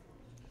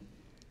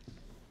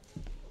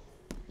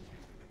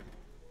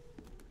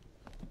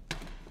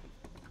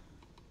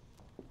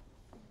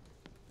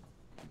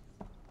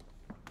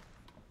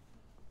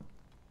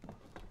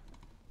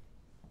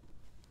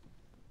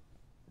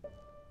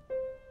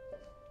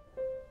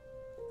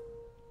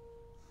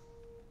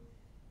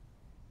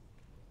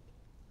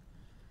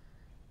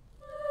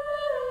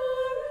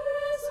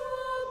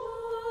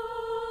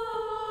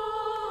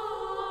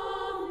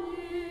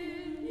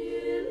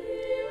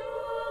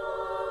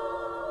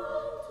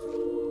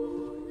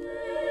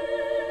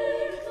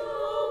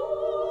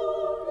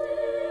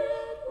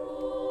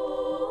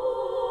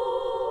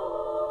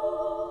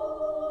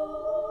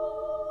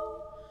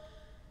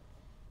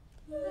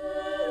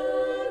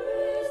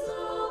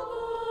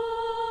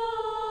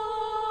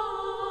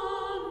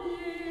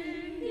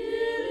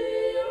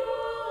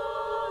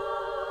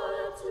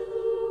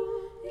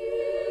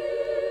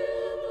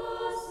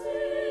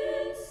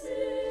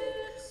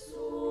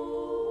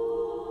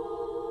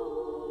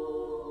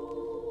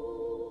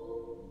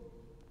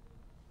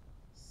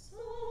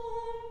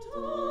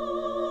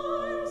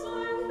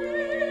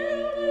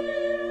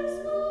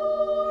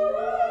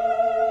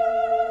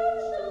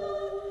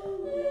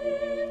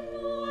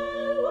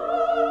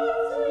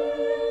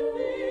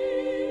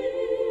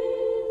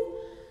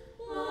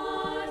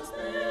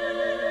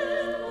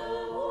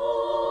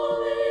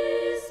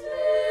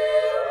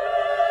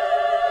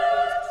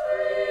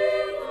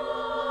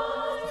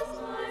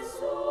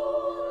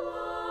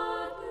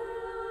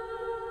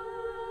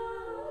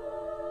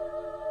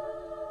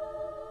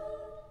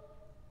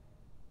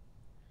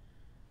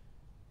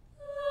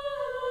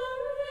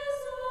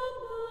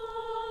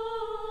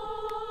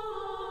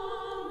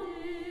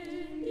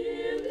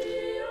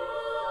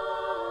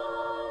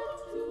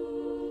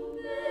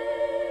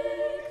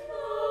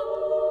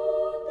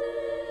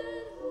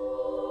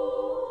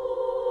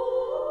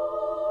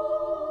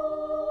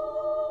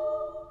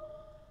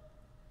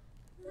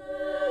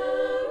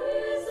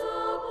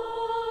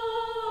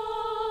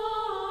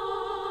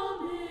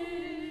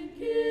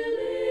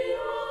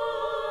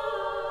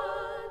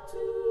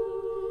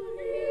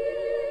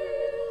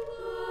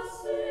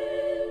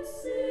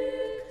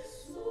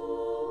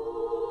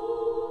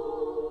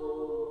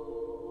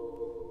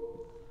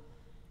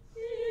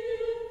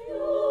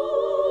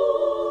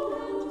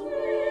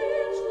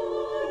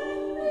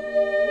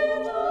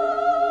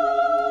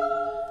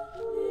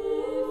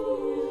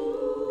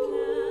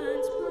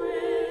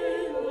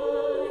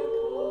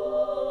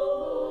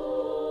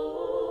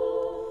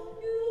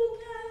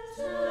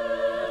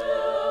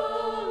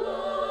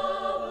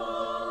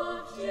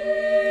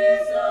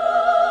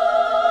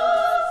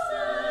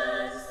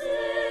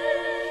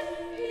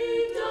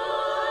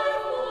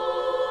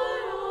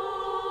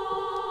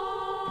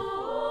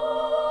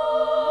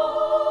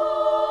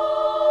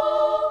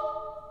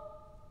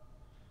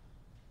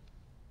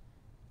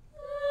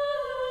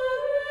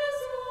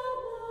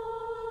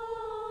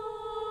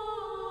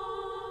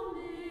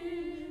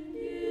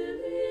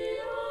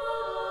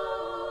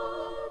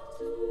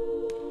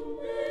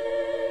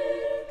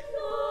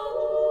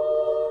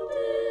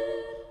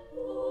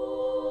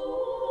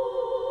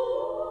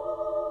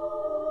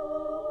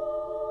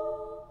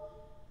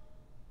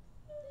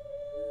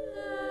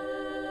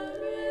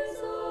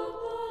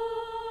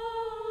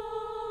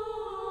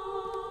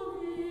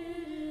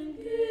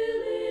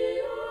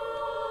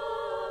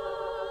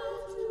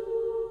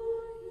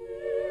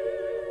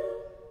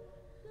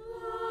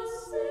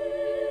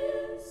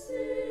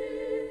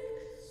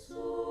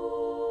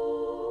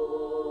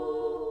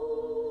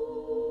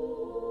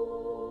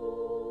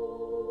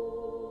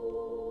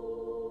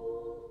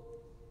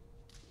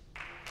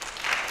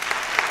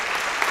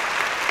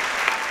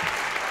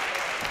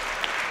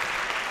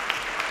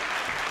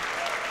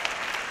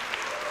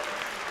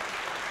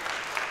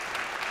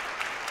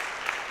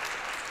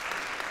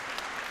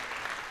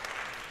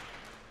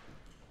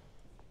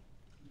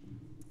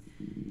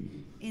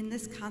 In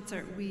this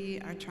concert, we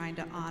are trying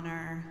to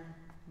honor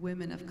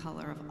women of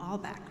color of all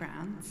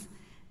backgrounds,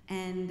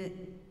 and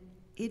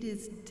it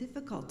is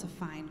difficult to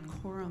find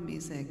choral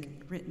music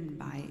written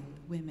by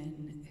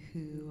women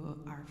who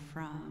are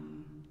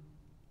from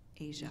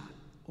Asia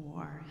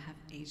or have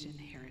Asian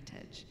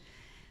heritage.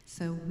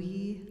 So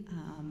we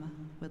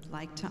would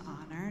like to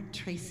honor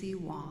Tracy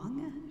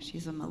Wong.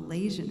 She's a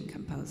Malaysian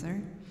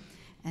composer,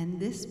 and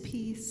this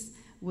piece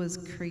was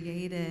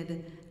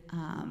created,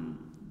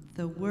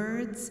 the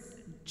words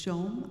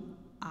Jom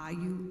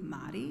Ayu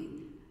Mari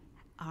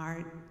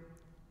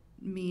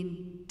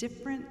mean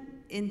different,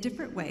 in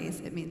different ways,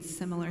 it means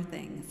similar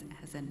things,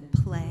 as in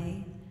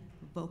play,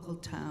 vocal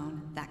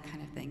tone, that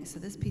kind of thing. So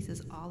this piece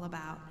is all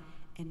about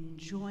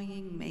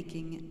enjoying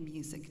making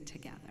music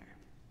together.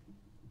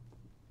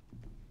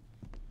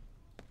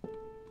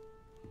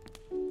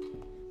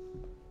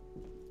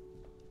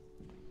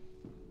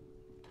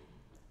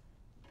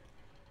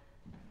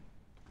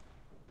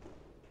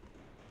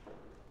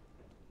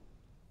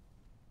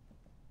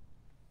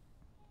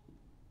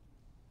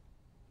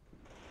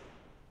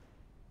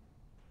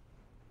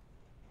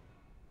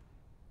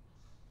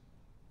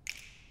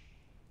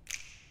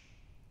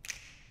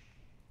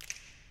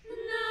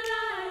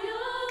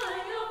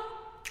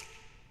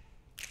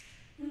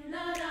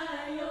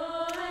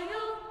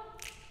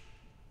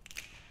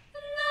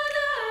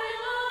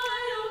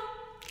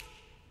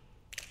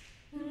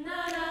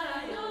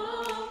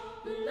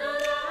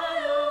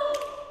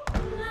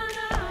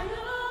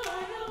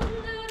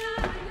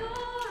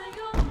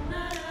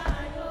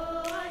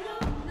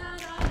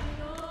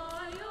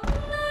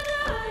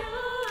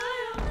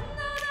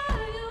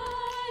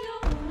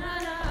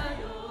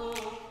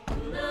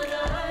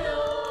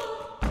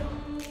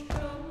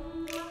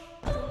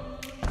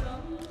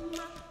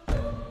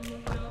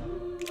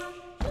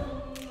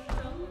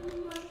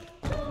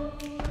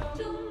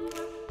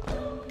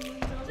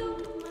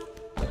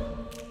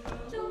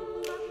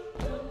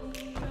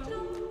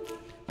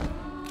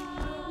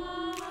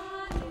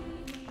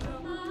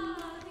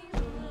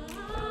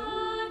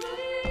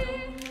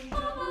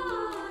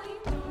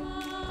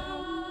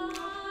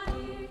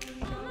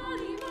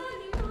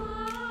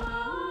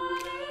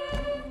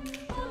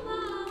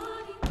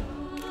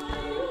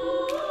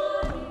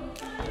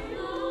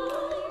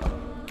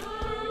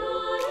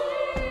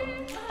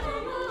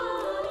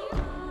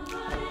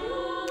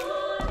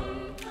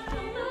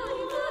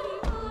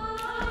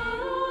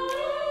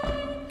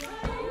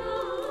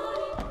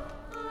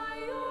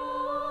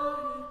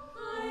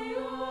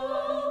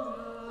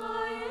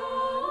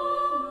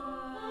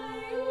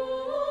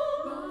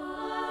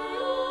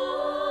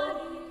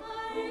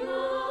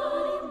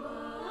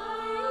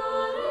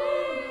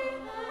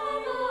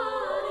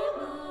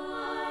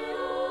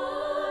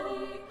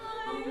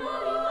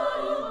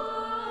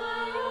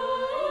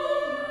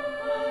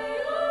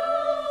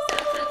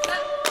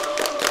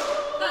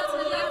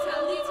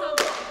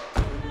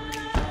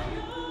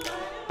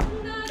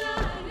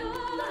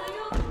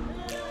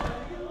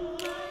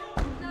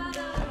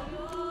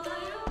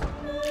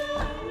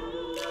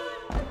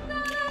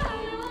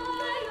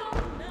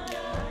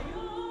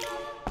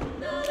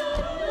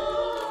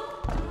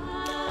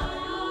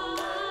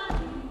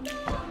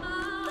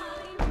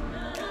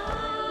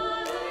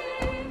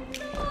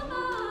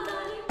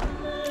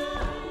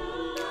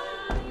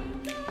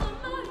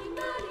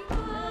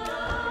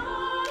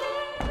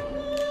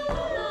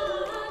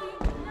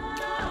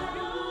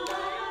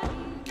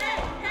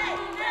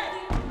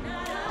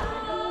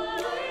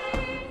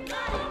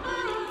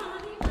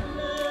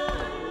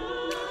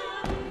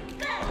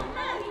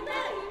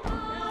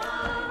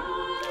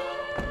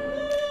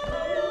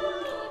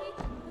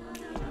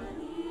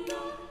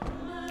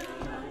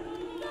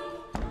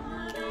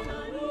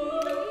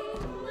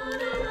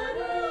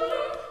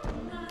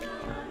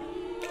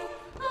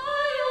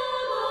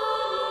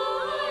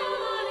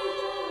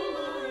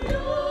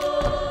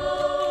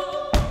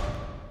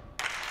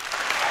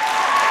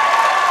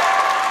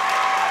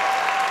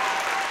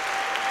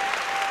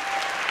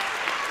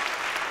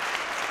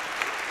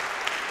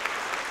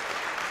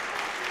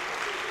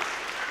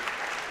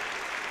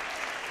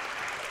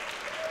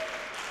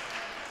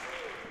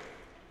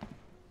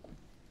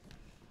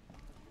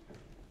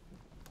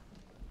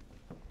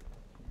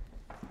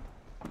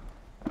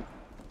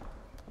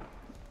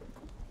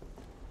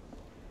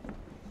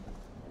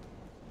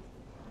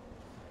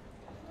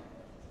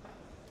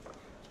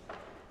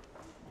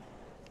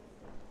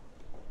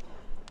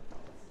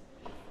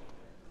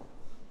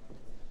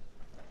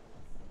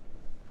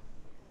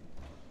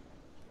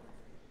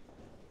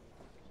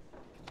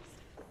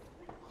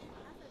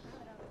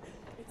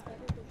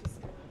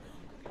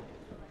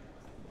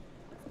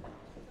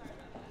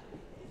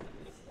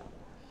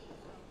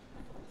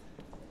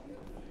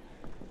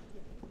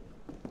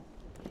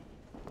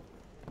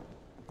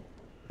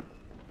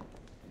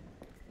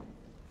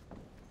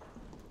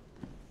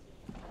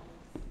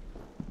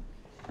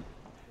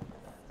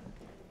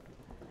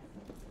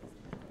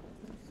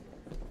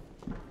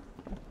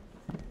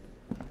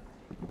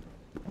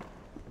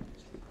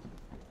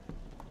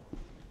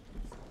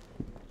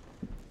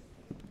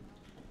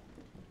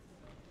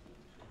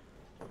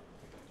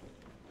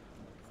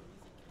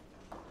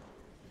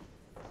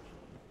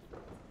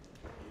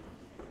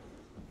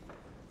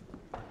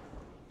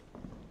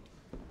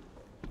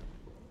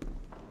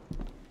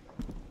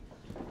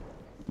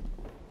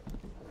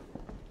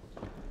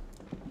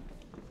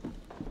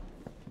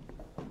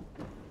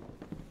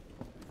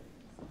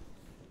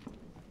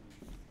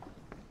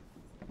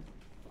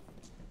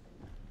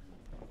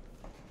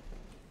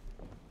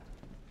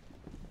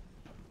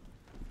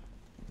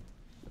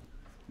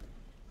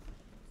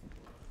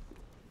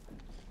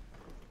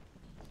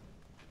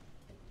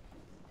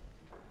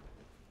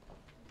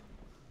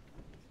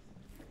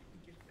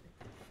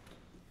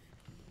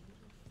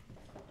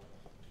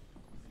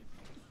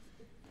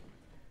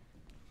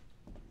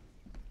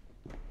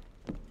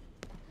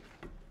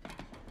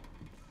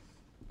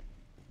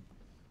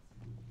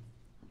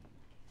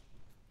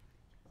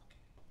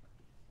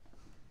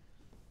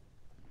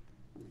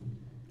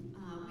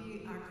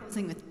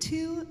 Closing with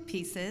two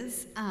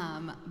pieces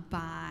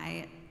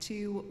by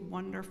two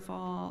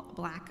wonderful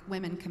Black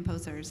women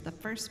composers. The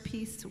first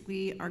piece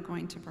we are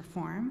going to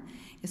perform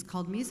is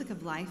called Music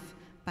of Life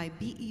by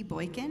B.E.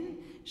 Boykin.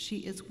 She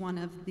is one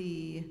of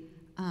the,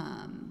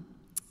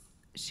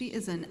 she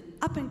is an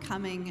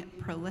up-and-coming,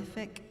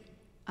 prolific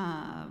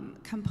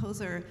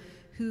composer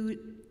who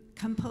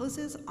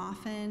composes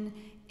often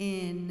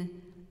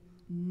in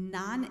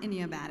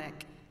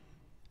non-idiomatic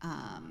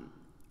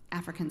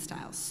African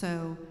styles.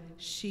 So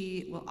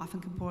she will often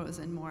compose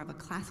in more of a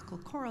classical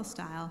choral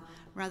style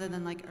rather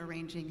than like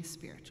arranging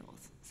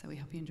spirituals. So we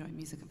hope you enjoy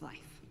Music of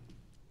Life.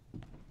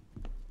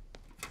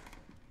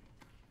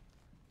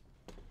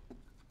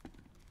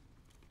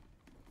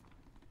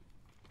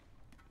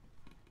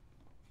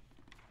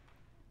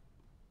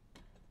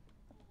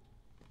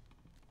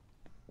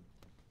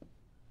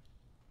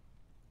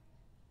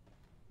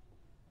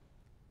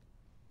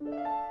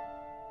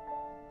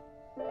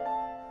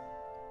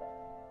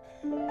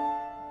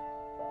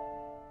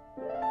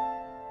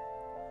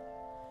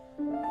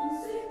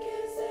 Music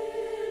is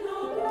in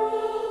all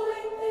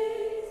growing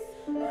things,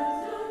 has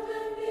not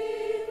been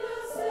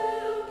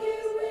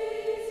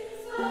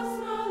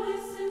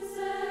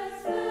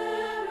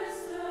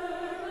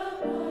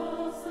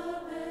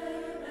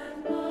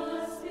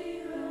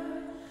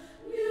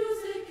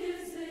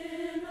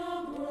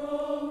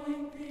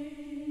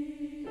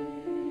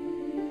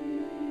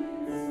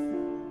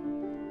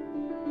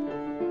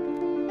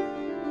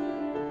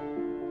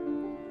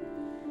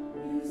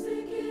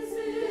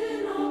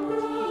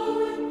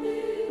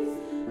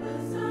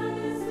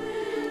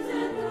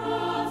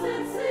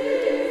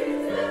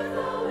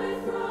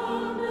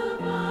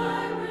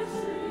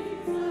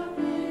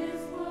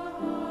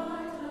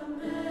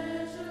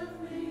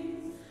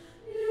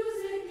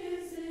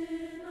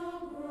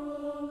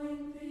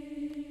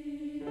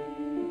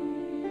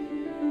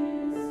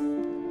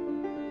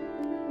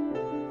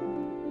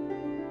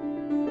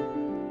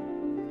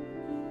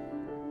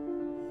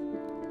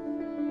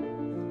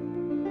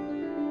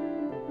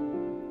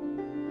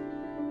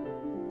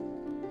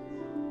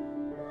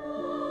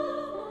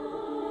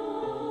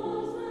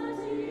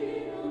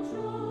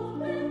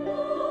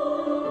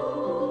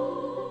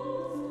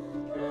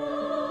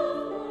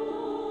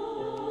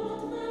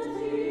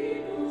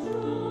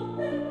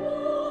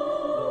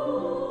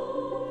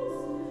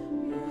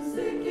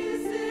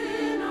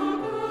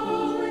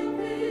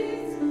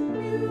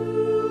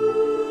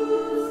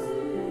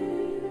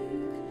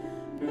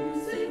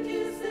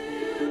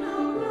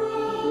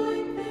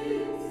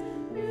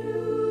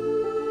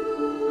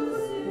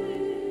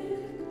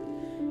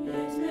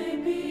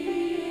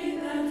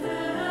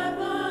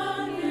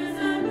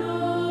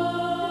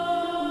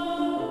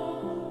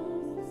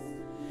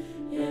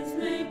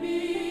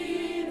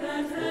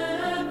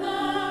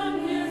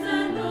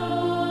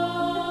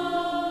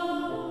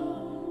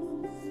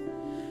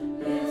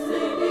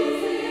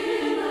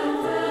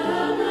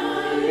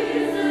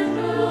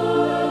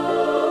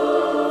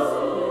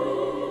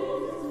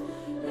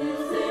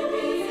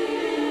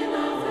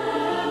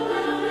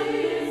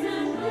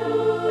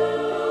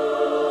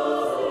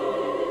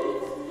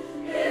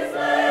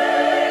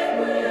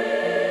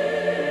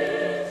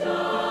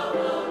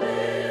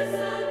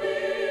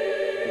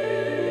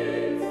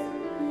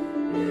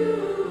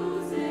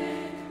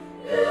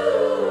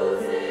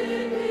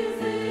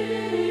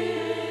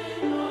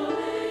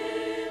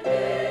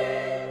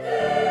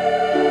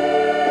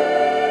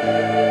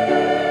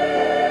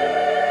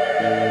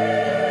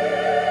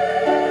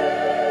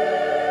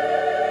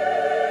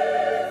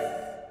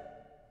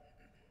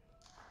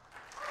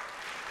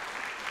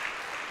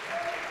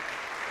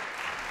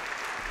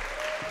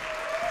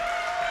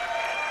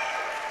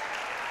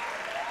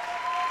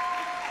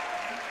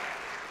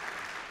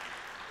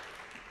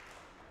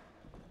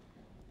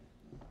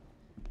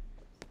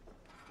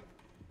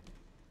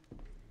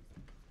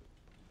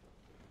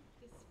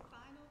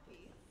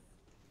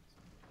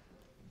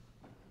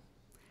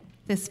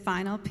This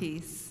final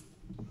piece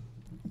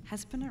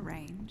has been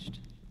arranged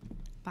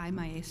by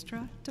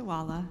Maestra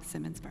Dawala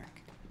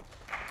Simmonsberg.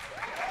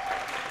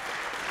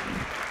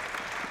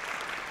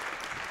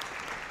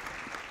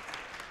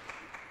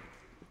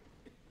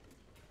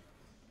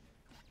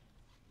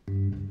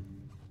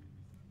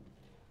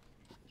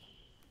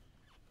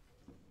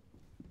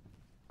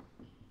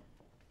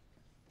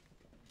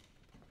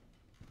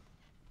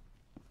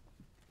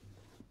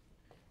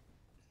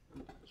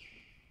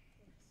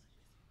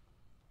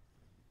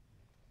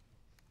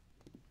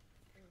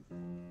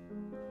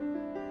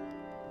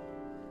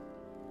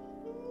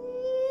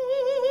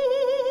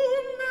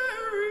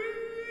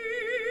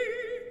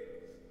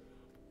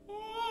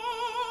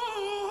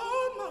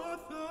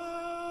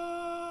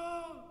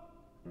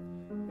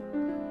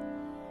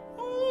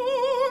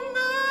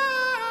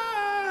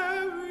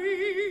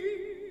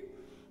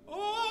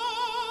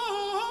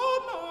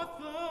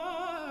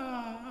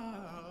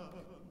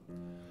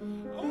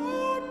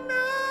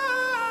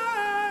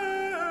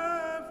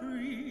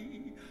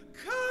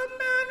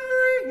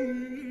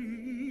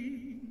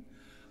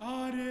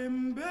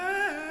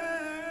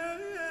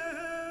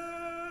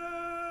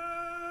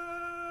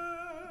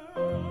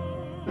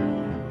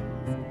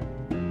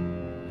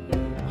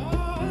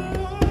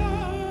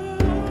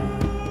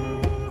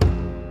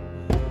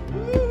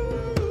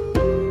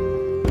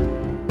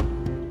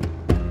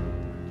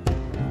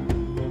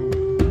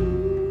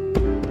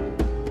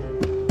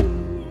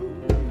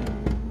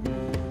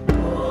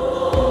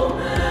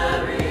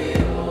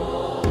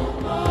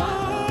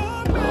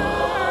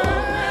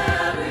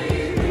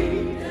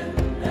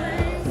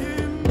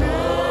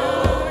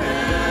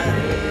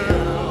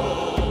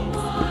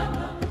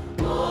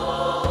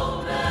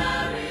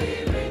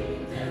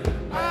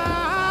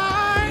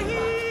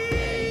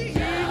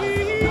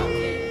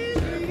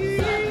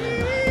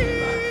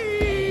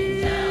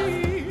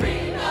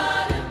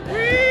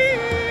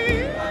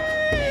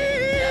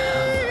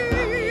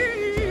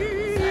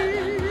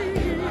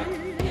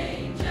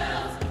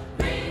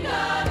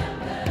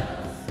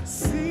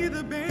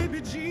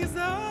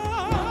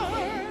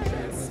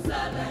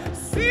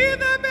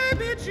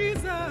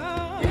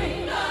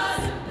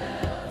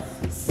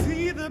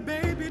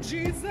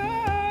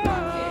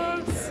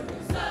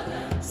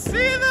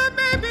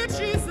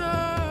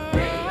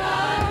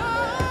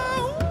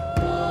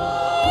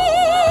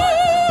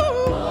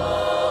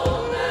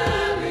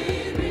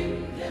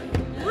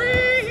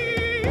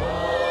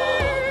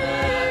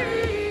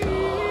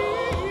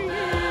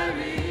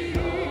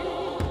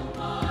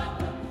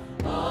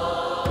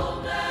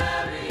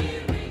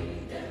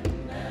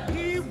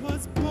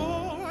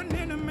 Born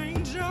in a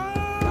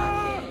manger.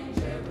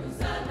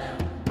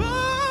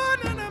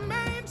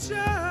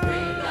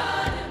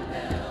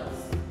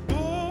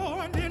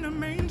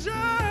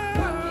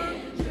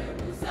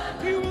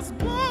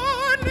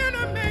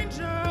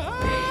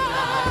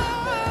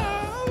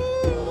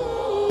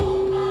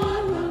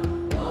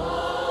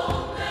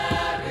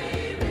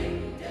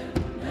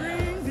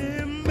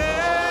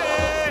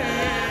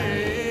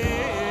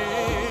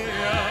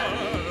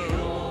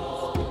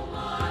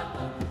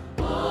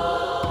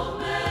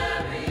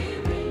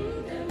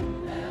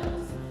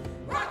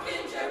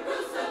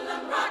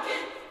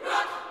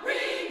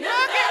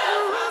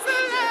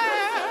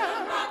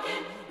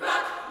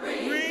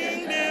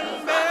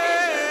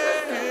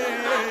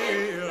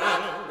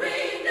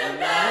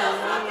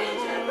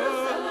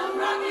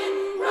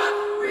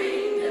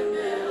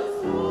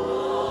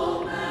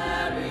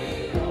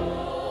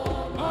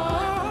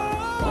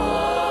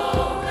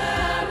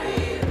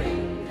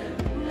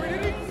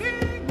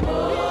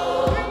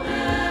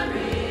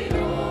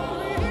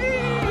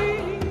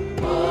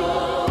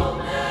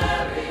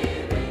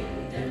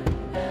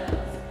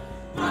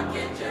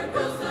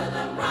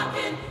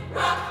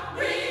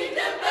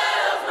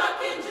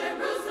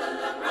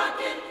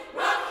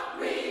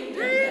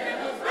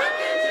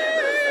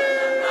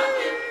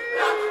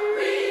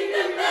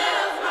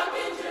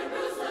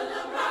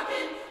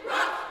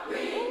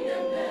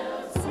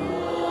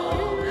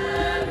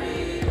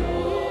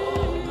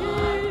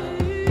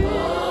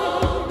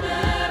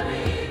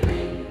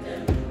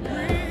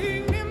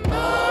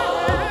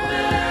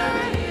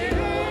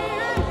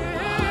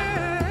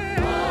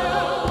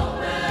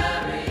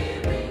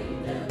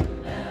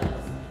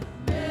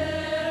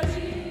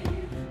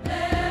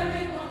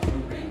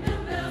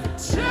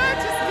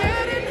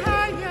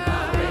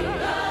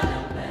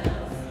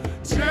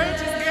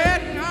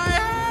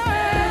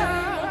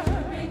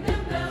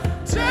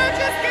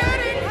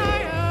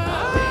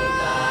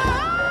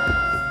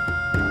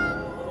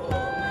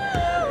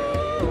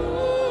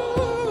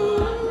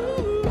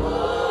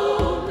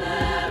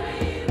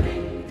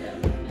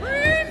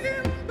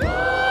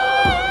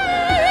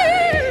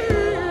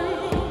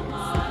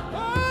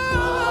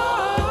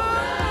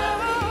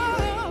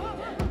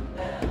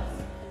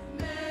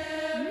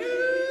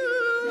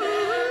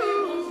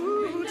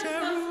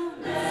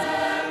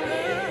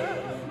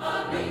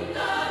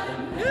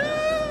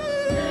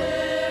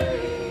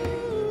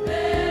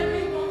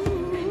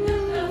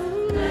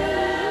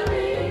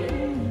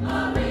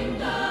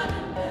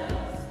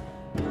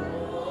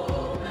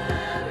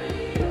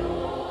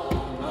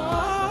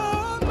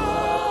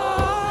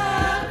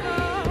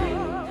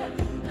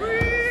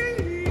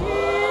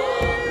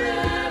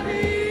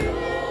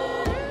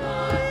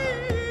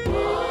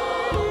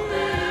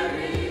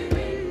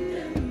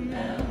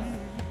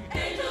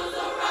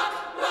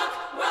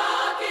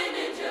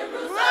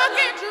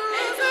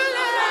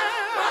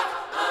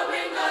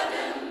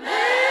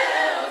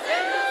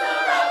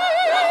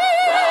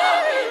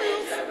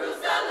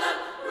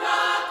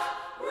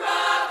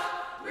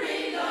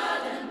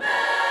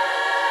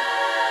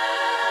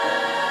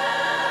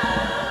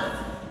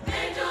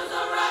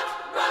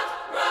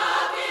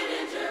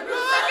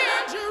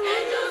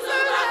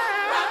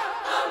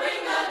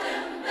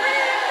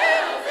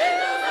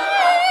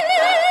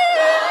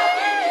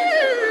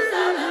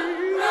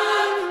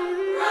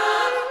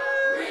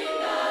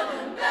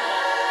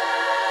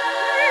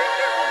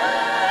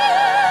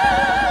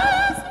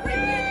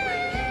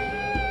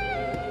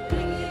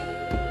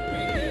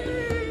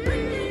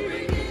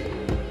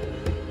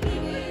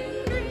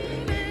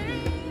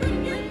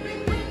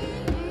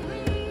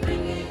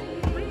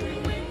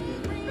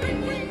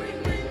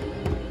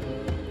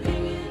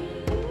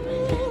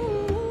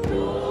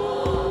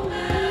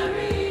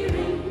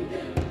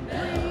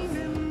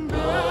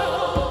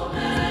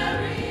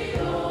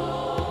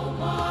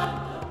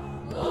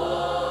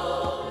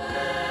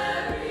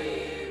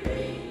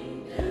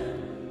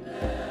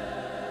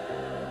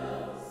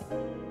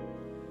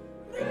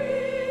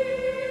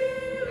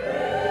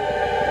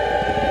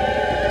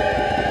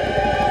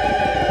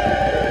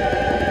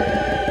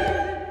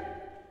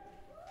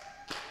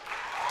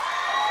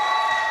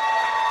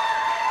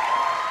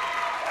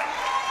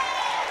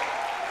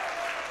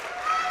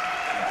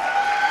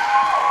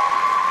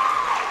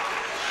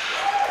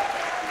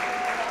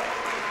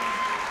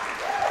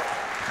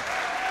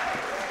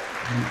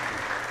 you.